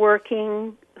 where we're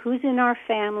working, who's in our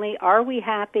family, are we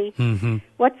happy? Mm-hmm.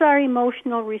 What's our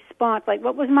emotional response? Like,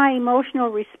 what was my emotional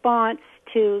response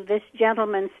to this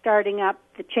gentleman starting up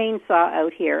the chainsaw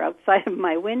out here outside of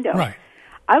my window? Right.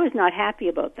 I was not happy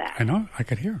about that. I know. I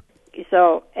could hear.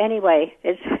 So anyway,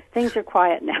 things are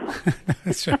quiet now.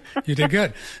 That's right. You did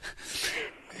good.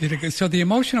 You did good. So the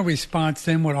emotional response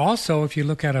then would also, if you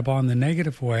look at it on the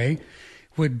negative way,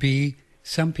 would be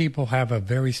some people have a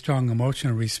very strong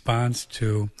emotional response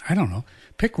to, I don't know,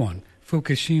 pick one,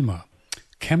 Fukushima,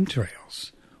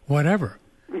 chemtrails, whatever.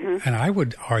 Mm-hmm. And I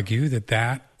would argue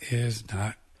that is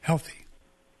not healthy.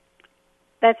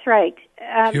 That's right.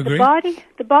 Do you agree?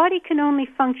 The body can only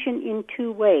function in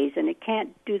two ways, and it can't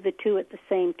do the two at the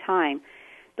same time.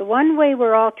 The one way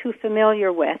we're all too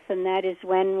familiar with, and that is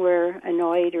when we're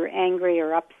annoyed or angry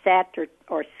or upset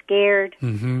or scared,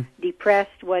 mm-hmm.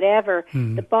 depressed, whatever.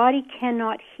 Mm-hmm. The body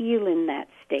cannot heal in that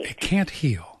state. It can't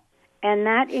heal. And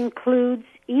that includes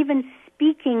even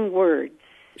speaking words.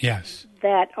 Yes.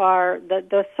 That are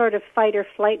the sort of fight or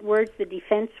flight words, the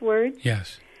defense words.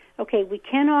 Yes. Okay, we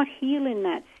cannot heal in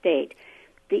that state.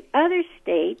 The other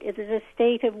state is a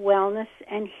state of wellness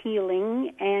and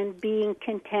healing and being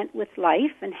content with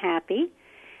life and happy.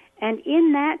 And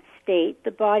in that state,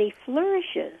 the body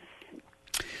flourishes.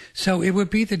 So it would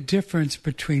be the difference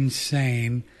between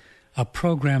saying a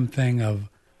program thing of,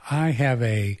 I have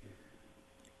a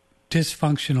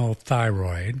dysfunctional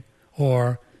thyroid,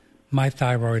 or my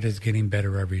thyroid is getting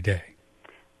better every day.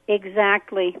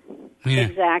 Exactly. Yeah.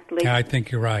 Exactly. Yeah, I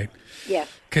think you're right. Yes.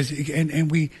 Because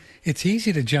it's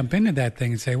easy to jump into that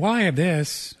thing and say, well, I have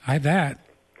this, I have that.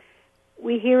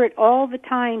 We hear it all the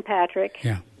time, Patrick.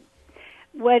 Yeah.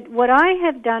 What I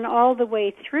have done all the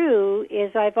way through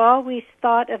is I've always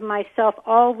thought of myself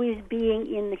always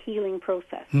being in the healing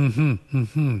process. Mm-hmm.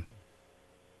 Mm-hmm.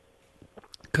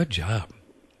 Good job.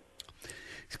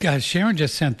 Guys, Sharon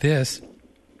just sent this.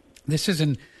 This is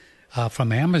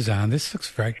from Amazon. This looks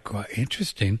very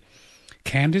interesting.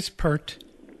 Candace Pert,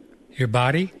 your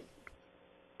body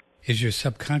is your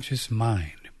subconscious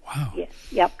mind. Wow. Yes.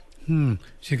 Yep. So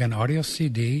you got an audio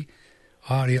CD,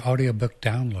 audio book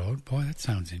download. Boy, that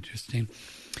sounds interesting.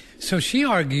 So she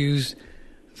argues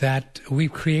that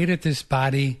we've created this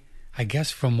body, I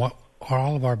guess, from what are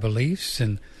all of our beliefs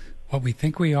and what we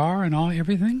think we are and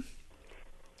everything.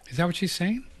 Is that what she's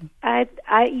saying?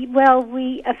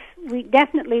 We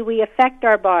definitely affect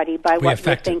our body by what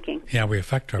we're thinking. Yeah, we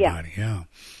affect our body. Yeah.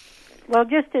 Well,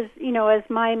 just as as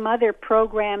my mother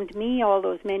programmed me all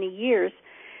those many years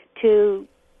to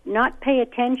not pay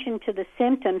attention to the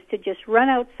symptoms, to just run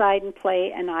outside and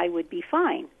play, and I would be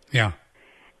fine. Yeah.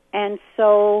 And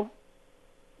so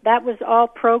that was all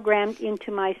programmed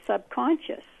into my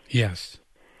subconscious. Yes.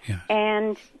 Yeah.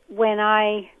 And when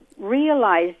I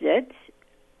realized it,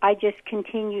 I just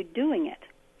continued doing it.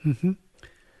 Mm-hmm.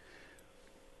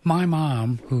 My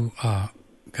mom, who,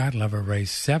 God love her,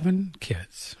 raised 7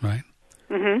 kids, right?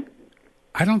 Mm-hmm.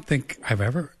 I don't think I've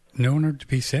ever known her to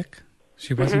be sick.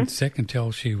 She wasn't sick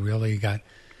until she really got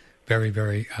very,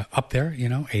 very up there,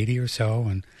 80 or so,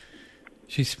 and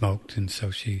she smoked, and so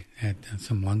she had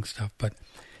some lung stuff. But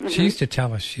she used to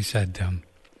tell us, she said,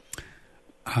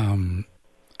 I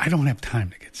don't have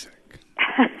time to get sick.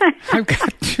 I've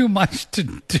got too much to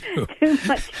do. Too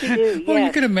much to do, yes. Well,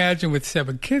 you can imagine with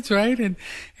 7 kids, right? And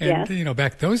yes.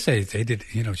 Back those days, they did,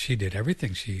 she did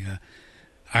everything. She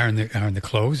ironed the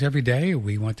clothes every day.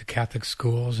 We went to Catholic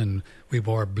schools, and we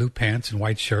wore blue pants and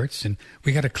white shirts, and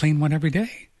we got to clean one every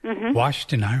day. Mm-hmm.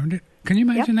 Washed and ironed it. Can you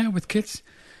imagine that with kids?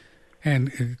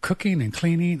 And cooking and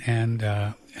cleaning, and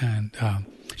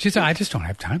she said, I just don't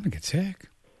have time to get sick.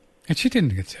 And she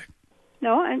didn't get sick.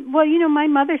 No, and my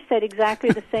mother said exactly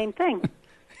the same thing.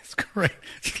 It's great.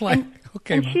 She's like,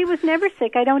 okay. And she was never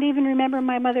sick. I don't even remember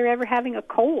my mother ever having a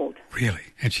cold. Really?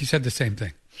 And she said the same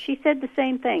thing. She said the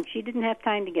same thing. She didn't have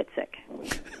time to get sick.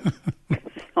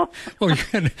 Well,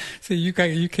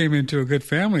 you came into a good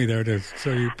family there,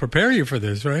 so you prepare you for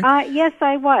this, right? Yes,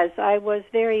 I was. I was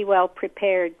very well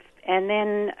prepared. And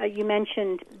then you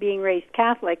mentioned being raised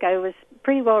Catholic. I was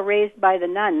pretty well raised by the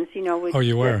nuns. Oh,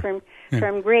 you were?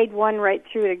 From grade 1 right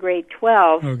through to grade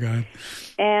 12. Oh, God.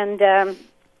 And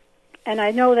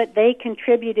I know that they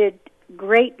contributed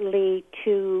greatly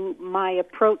to my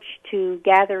approach to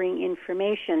gathering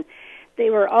information. They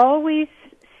were always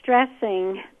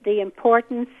stressing the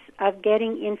importance of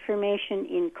getting information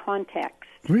in context.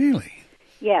 Really?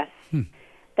 Yes.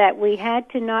 That we had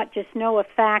to not just know a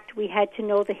fact, we had to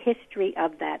know the history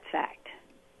of that fact.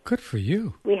 Good for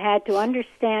you. We had to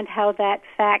understand how that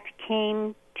fact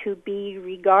came to be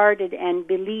regarded and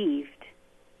believed.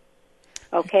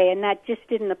 Okay, and that just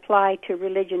didn't apply to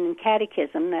religion and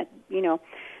catechism,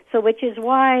 so which is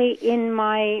why in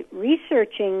my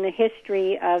researching the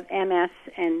history of MS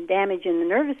and damage in the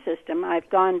nervous system, I've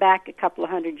gone back a couple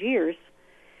of 100 years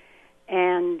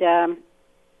and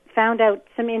found out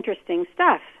some interesting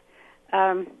stuff.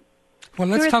 Well,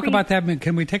 let's talk about that.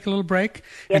 Can we take a little break?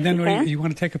 Yes, and then we can. You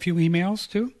want to take a few emails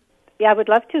too? Yeah, I would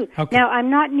love to. Okay. Now, I'm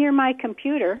not near my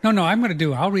computer. No, I'm going to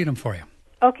do it. I'll read them for you.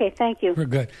 Okay, thank you. We're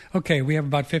good. Okay, we have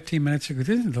about 15 minutes.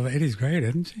 Isn't the lady's great,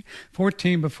 isn't she?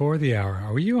 14 before the hour.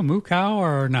 Are you a moo cow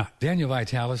or not? Daniel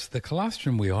Vitalis, the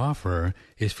colostrum we offer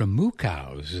is from moo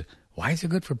cows. Why is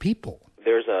it good for people?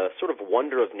 There's a sort of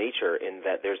wonder of nature in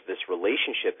that there's this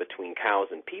relationship between cows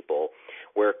and people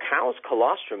where cows'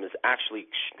 colostrum is actually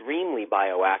extremely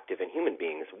bioactive in human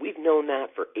beings. We've known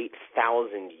that for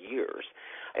 8,000 years.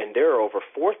 And there are over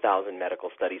 4,000 medical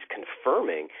studies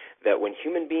confirming that when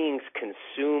human beings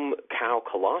consume cow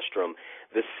colostrum,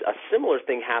 a similar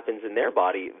thing happens in their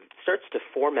body. It starts to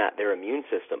format their immune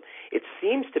system. It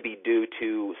seems to be due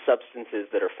to substances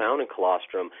that are found in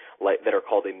colostrum that are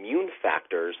called immune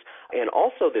factors, and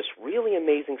also this really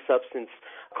amazing substance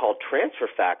called transfer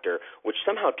factor, which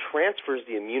somehow transfers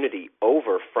the immunity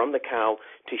over from the cow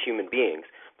to human beings.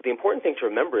 But the important thing to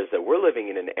remember is that we're living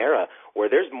in an era where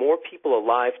there's more people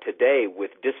alive today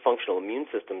with dysfunctional immune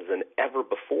systems than ever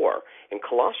before. And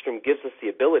colostrum gives us the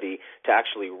ability to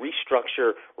actually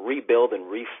restructure, rebuild, and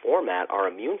reformat our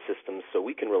immune systems so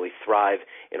we can really thrive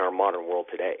in our modern world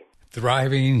today.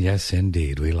 Thriving, yes,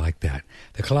 indeed. We like that.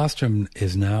 The colostrum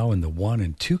is now in the 1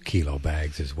 and 2 kilo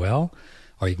bags as well,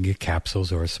 or you can get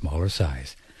capsules or a smaller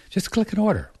size. Just click and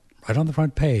order right on the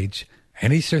front page.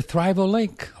 And Easter Thrival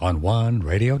link on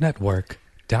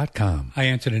OneRadioNetwork.com. I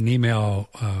answered an email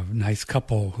of a nice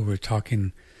couple who were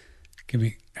talking,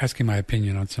 asking my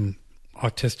opinion on some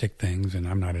autistic things, and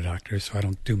I'm not a doctor, so I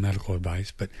don't do medical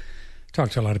advice, but talk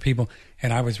to a lot of people,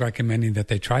 and I was recommending that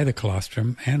they try the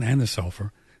colostrum and the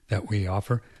sulfur that we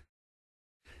offer.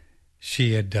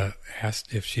 She had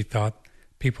asked if she thought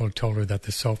people had told her that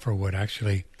the sulfur would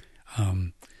actually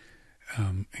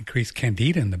increase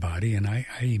candida in the body, and I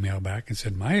emailed back and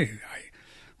said,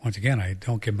 once again, I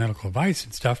don't give medical advice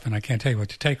and stuff, and I can't tell you what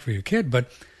to take for your kid, but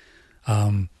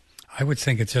I would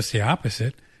think it's just the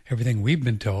opposite. Everything we've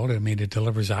been told, it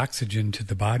delivers oxygen to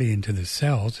the body and to the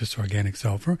cells, this organic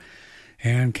sulfur,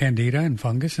 and candida and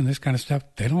fungus and this kind of stuff,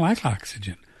 they don't like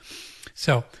oxygen.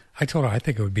 So I told her I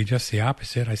think it would be just the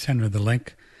opposite. I sent her the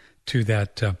link to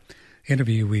that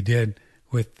interview we did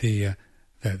with the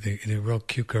real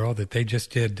cute girl that they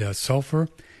just did sulfur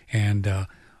and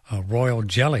royal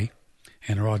jelly,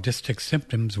 and her autistic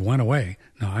symptoms went away.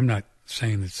 Now, I'm not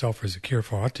saying that sulfur is a cure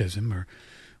for autism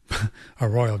or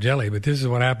royal jelly, but this is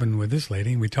what happened with this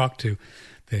lady. And we talked to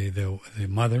the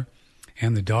mother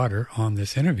and the daughter on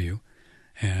this interview,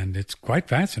 and it's quite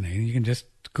fascinating. You can just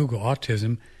Google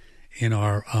autism in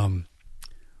our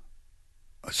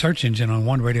search engine on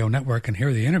One Radio Network and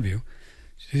hear the interview.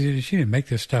 She didn't make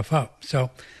this stuff up.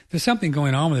 So there's something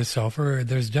going on with the sulfur.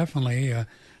 There's definitely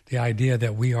the idea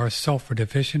that we are sulfur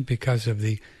deficient because of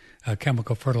the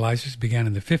chemical fertilizers began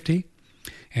in the 50s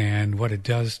and what it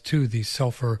does to the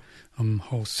sulfur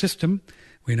whole system.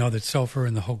 We know that sulfur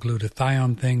and the whole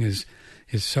glutathione thing is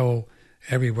so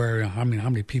everywhere. How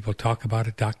many people talk about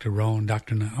it? Dr. Rohn,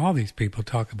 all these people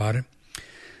talk about it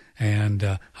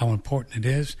and how important it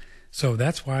is. So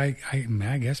that's why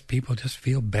I guess people just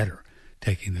feel better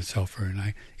taking the sulfur.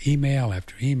 And email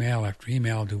after email after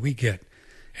email do we get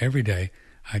every day.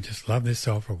 I just love this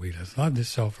sulfur. We just love this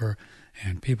sulfur.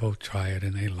 And people try it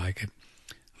and they like it.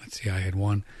 Let's see, I had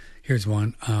one. Here's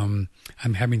one. I'm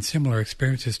having similar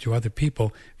experiences to other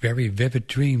people. Very vivid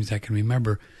dreams I can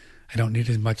remember. I don't need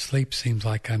as much sleep. Seems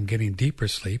like I'm getting deeper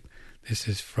sleep. This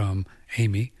is from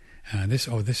Amy. This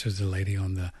was the lady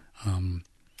on the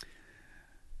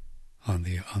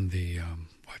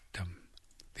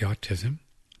autism.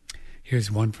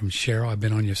 Here's one from Cheryl. I've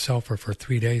been on your sulfur for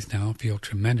 3 days now. Feel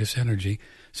tremendous energy,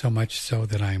 so much so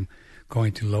that I'm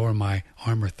going to lower my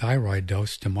Armor thyroid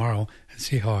dose tomorrow and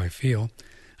see how I feel.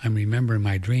 I'm remembering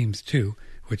my dreams too,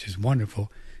 which is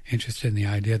wonderful. Interested in the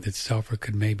idea that sulfur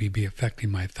could maybe be affecting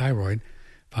my thyroid.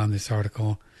 Found this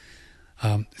article.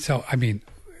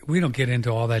 we don't get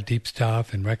into all that deep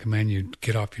stuff and recommend you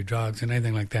get off your drugs and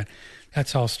anything like that.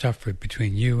 That's all stuff for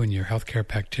between you and your healthcare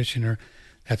practitioner.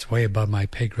 That's way above my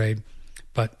pay grade.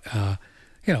 But,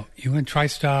 you want to try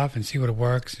stuff and see what it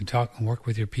works and talk and work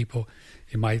with your people.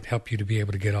 It might help you to be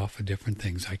able to get off of different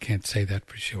things. I can't say that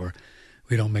for sure.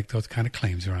 We don't make those kind of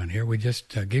claims around here. We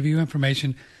just give you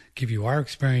information, give you our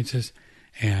experiences,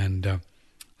 and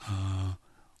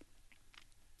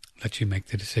let you make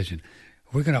the decision.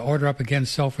 We're going to order up again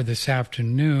sulfur this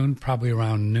afternoon, probably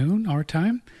around noon our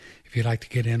time. If you'd like to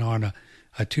get in on a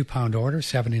 2-pound order,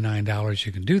 $79,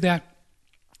 you can do that.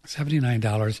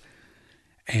 $79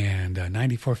 and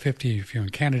 $94.50 if you're in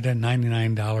Canada,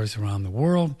 $99 around the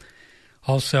world.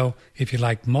 Also, if you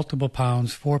like multiple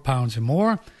pounds, 4 pounds or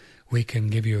more, we can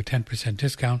give you a 10%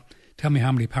 discount. Tell me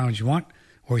how many pounds you want,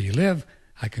 where you live.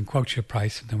 I can quote you a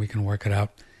price, and then we can work it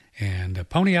out. And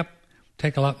pony up.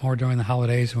 Take a lot more during the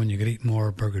holidays when you could eat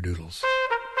more burger doodles.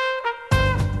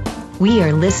 We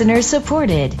are listener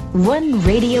supported. One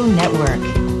Radio Network.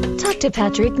 Talk to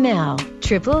Patrick now.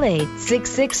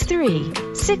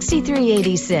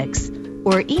 888-663-6386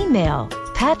 or email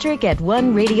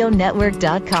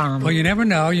patrick@oneradionetwork.com. Well, you never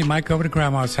know. You might go over to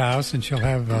Grandma's house and she'll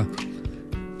have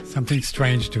something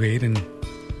strange to eat. And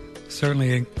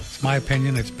certainly, it's my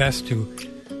opinion, it's best to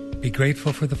be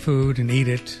grateful for the food and eat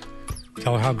it.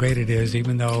 Tell her how great it is,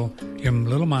 even though your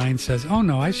little mind says, oh,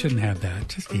 no, I shouldn't have that.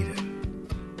 Just eat it.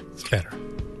 It's better,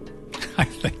 I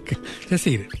think. Just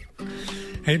eat it.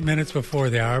 8 minutes before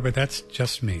the hour, but that's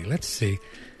just me. Let's see.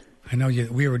 I know you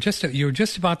were just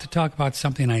about to talk about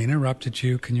something. I interrupted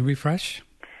you. Can you refresh?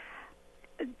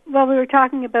 Well, we were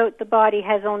talking about the body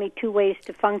has only 2 ways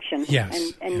to function.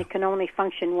 Yes. And it can only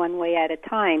function one way at a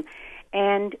time.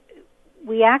 And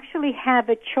we actually have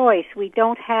a choice. We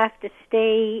don't have to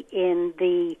stay in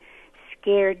the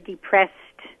scared, depressed,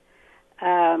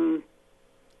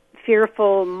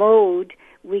 fearful mode.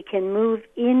 We can move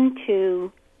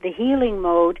into the healing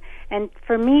mode. And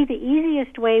for me, the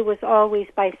easiest way was always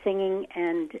by singing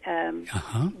and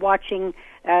watching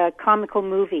comical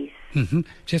movies. Mm-hmm.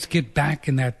 Just get back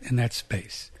in that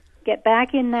space. Get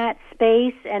back in that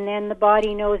space, and then the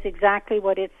body knows exactly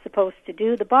what it's supposed to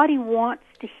do. The body wants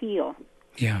to heal.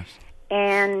 Yes.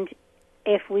 And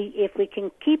if we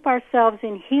can keep ourselves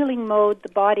in healing mode, the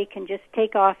body can just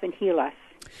take off and heal us.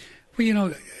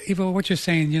 Well, Eva, what you're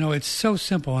saying, it's so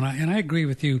simple, and I agree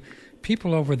with you.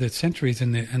 People over the centuries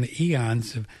and the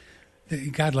eons,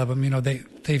 God love them,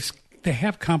 they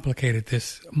have complicated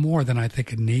this more than I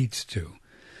think it needs to.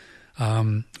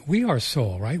 We are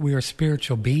soul, right? We are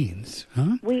spiritual beings,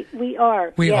 huh? We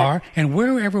are. We yes. are, and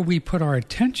wherever we put our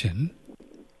attention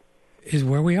is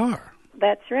where we are.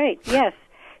 That's right, yes.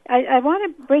 I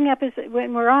want to bring up,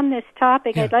 when we're on this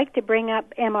topic, I'd like to bring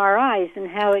up MRIs and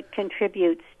how it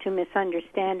contributes to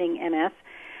misunderstanding MS.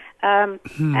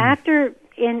 After,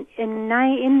 in the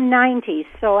 90s,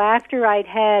 so after I'd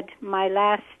had my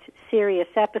last serious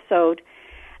episode,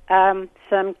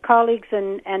 some colleagues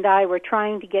and I were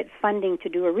trying to get funding to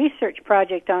do a research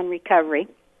project on recovery.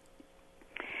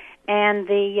 And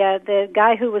the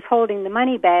guy who was holding the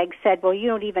money bag said, well, you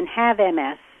don't even have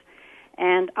MS.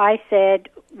 And I said,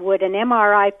 would an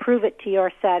MRI prove it to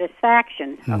your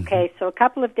satisfaction? Mm-hmm. Okay, so a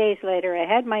couple of days later, I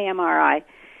had my MRI.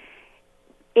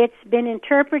 It's been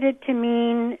interpreted to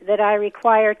mean that I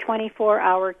require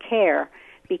 24-hour care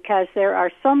because there are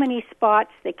so many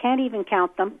spots, they can't even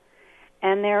count them,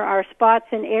 and there are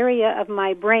spots in area of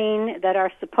my brain that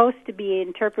are supposed to be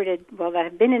interpreted, that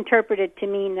have been interpreted to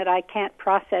mean that I can't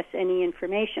process any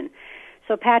information.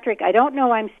 So, Patrick, I don't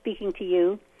know I'm speaking to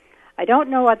you. I don't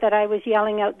know that I was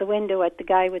yelling out the window at the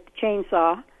guy with the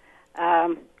chainsaw.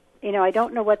 I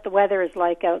don't know what the weather is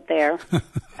like out there.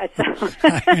 I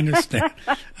understand.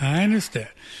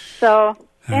 So,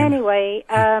 anyway,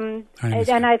 and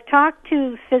I've talked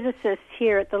to physicists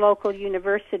here at the local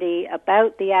university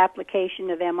about the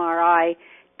application of MRI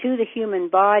to the human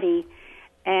body,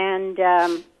 and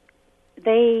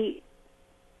they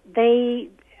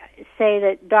say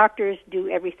that doctors do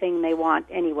everything they want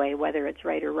anyway, whether it's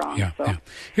right or wrong. Yeah.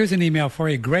 Here's an email for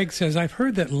you. Greg says, I've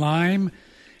heard that Lyme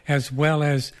as well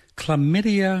as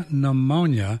chlamydia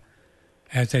pneumonia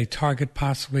as a target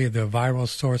possibly the viral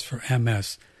source for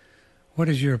MS. What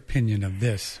is your opinion of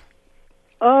this?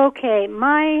 Okay,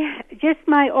 my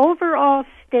overall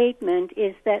statement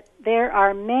is that there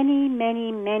are many,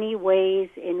 many, many ways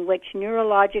in which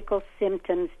neurological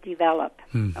symptoms develop,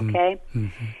 okay?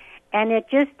 Mm-hmm. And it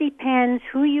just depends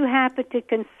who you happen to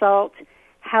consult,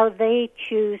 how they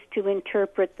choose to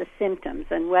interpret the symptoms,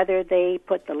 and whether they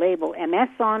put the label MS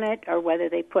on it or whether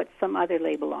they put some other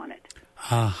label on it.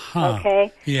 Uh-huh.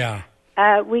 Okay? Yeah.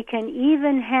 We can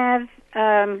even have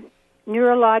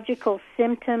neurological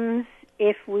symptoms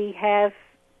if we have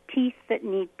teeth that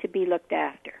need to be looked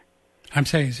after. I'm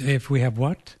saying if we have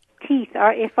what? Teeth,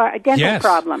 or if our dental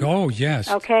problems. Oh, yes.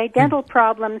 Okay, dental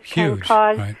problems can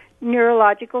cause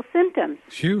neurological symptoms.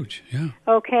 Huge, yeah.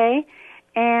 Okay,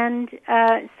 and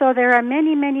so there are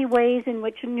many, many ways in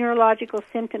which neurological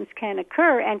symptoms can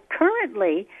occur. And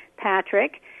currently,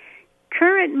 Patrick,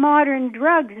 current modern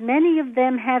drugs, many of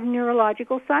them have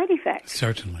neurological side effects.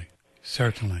 Certainly.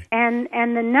 And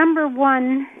the number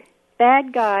one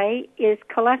bad guy is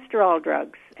cholesterol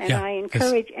drugs. And I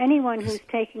encourage anyone who's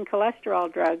taking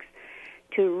cholesterol drugs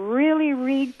to really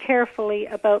read carefully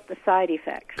about the side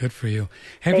effects. Good for you.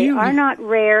 They are not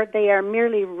rare. They are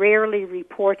merely rarely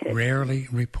reported. Rarely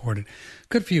reported.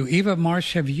 Good for you. Eva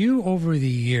Marsh, have you over the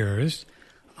years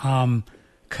come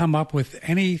up with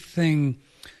anything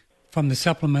from the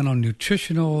supplemental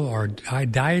nutritional or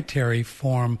dietary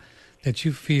form that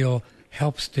you feel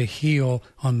helps to heal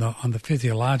on the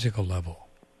physiological level?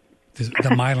 The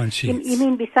myelin sheaths. You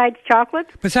mean besides chocolate?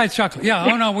 Besides chocolate, yeah.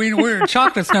 Oh no, we're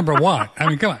chocolate's number one. I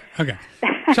mean, come on, okay.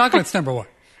 Chocolate's number one.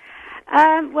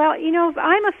 Well,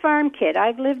 I'm a farm kid.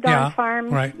 I've lived on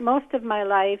farms most of my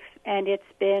life, and it's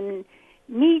been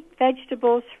meat,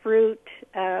 vegetables, fruit,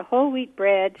 whole wheat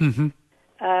bread,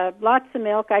 lots of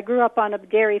milk. I grew up on a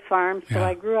dairy farm, so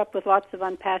I grew up with lots of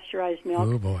unpasteurized milk.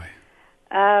 Oh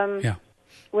boy.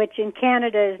 Which in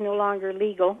Canada is no longer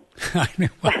legal. I know.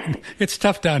 It's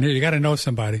tough down here. You got to know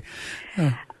somebody.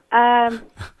 I'm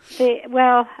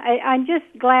just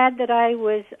glad that I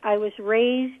was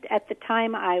raised at the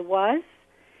time I was,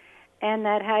 and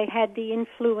that I had the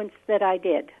influence that I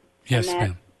did. Yes,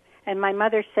 ma'am. And my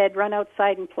mother said, "Run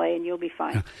outside and play, and you'll be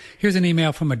fine." Here's an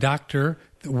email from a Dr.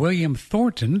 William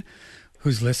Thornton,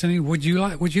 who's listening. Would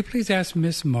you please ask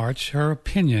Miss March her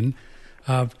opinion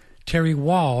of Terry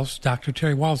Wall's, Dr.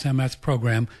 Terry Wall's MS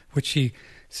program, which she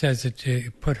says it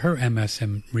put her MS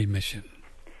in remission?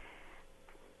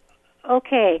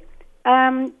 Okay.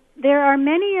 There are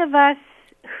many of us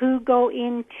who go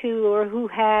into or who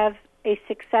have a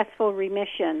successful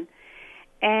remission,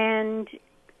 and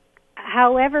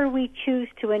however we choose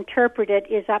to interpret it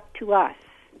is up to us.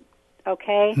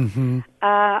 Okay? Mm-hmm.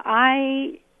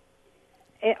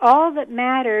 All that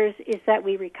matters is that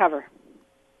we recover.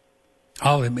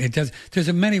 Oh, it does.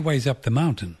 There's many ways up the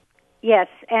mountain. Yes,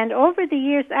 and over the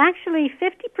years, actually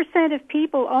 50% of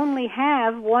people only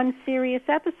have one serious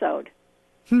episode.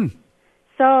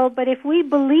 So, but if we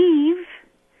believe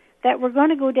that we're going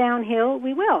to go downhill,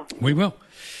 we will. We will.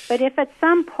 But if at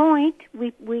some point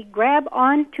we grab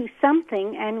onto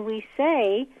something and we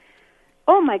say,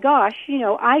 oh my gosh,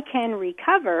 I can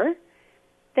recover,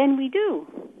 then we do.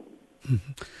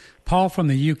 Mm-hmm. Paul from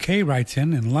the UK writes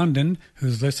in London,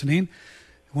 who's listening,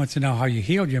 wants to know how you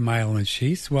healed your myelin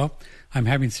sheaths. Well, I'm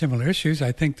having similar issues.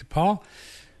 I think, Paul,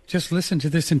 just listen to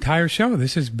this entire show.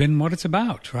 This has been what it's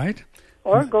about, right?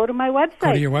 Or go to my website.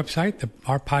 Go to your website.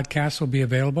 Our podcast will be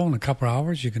available in a couple of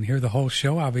hours. You can hear the whole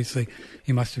show. Obviously,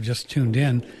 you must have just tuned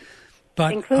in.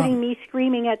 But, including me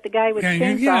screaming at the guy with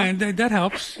chainsaw. Yeah, that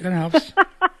helps. That helps.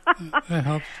 That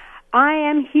helps. I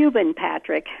am human,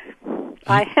 Patrick.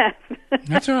 I have.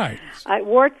 That's all right.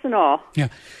 Warts and all. Yeah.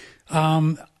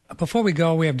 Before we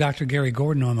go, we have Dr. Gary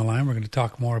Gordon on the line. We're going to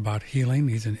talk more about healing.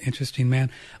 He's an interesting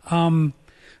man.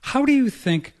 How do you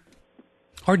think,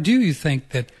 or do you think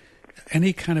that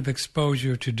any kind of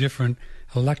exposure to different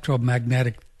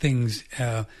electromagnetic things,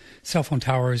 cell phone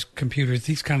towers, computers,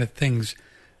 these kind of things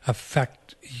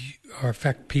affect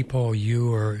people,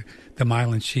 you, or the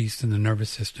myelin sheaths in the nervous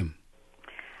system?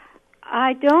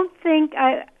 I don't think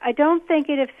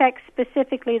it affects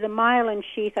specifically the myelin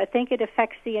sheath. I think it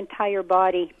affects the entire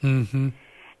body. Mm-hmm.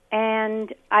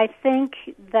 And I think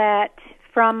that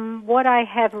from what I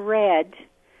have read,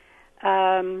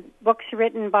 books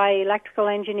written by electrical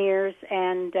engineers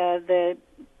and the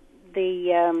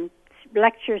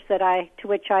lectures to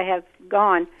which I have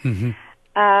gone, mm-hmm.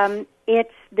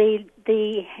 It's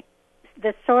the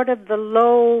sort of the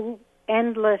low,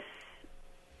 endless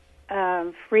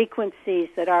frequencies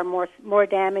that are more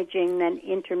damaging than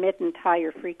intermittent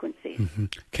higher frequencies. Mm-hmm.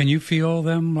 Can you feel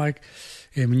them, like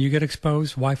when you get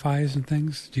exposed, Wi-Fi's and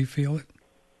things? Do you feel it?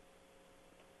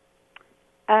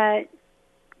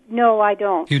 No, I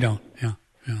don't. You don't, yeah.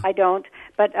 I don't,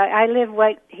 but I live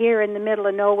right here in the middle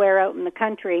of nowhere out in the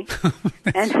country,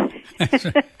 That's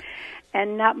right.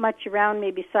 And not much around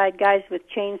me beside guys with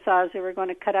chainsaws who are going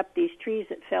to cut up these trees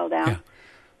that fell down. Yeah.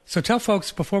 So tell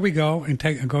folks, before we go and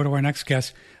go to our next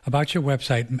guest, about your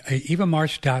website,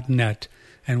 evamarsh.net,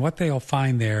 and what they'll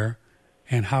find there,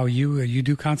 and how you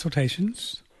do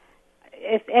consultations.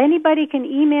 anybody can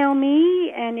email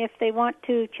me, and if they want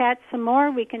to chat some more,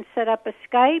 we can set up a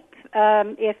Skype.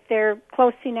 If they're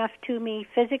close enough to me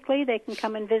physically, they can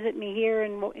come and visit me here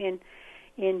in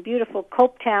beautiful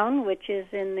Copetown, which is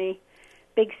in the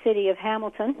big city of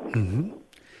Hamilton. Mm-hmm.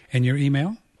 And your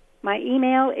email? My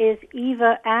email is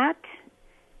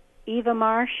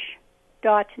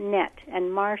eva@evamarsh.net,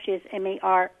 and Marsh is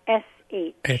Marsh.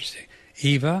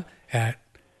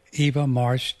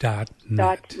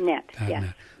 Eva@evamarsh.net. .net, yes.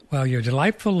 Well, you're a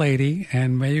delightful lady,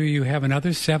 and maybe you have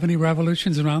another 70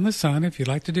 revolutions around the sun if you'd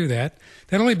like to do that.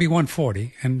 That'd only be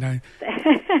 140, and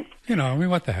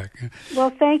what the heck. Well,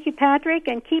 thank you, Patrick,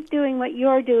 and keep doing what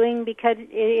you're doing, because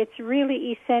it's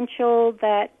really essential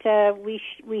that we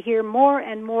hear more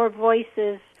and more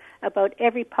voices about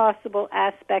every possible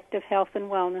aspect of health and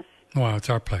wellness. Well, it's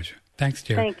our pleasure. Thanks,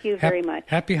 dear. Thank you very much.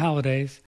 Happy holidays.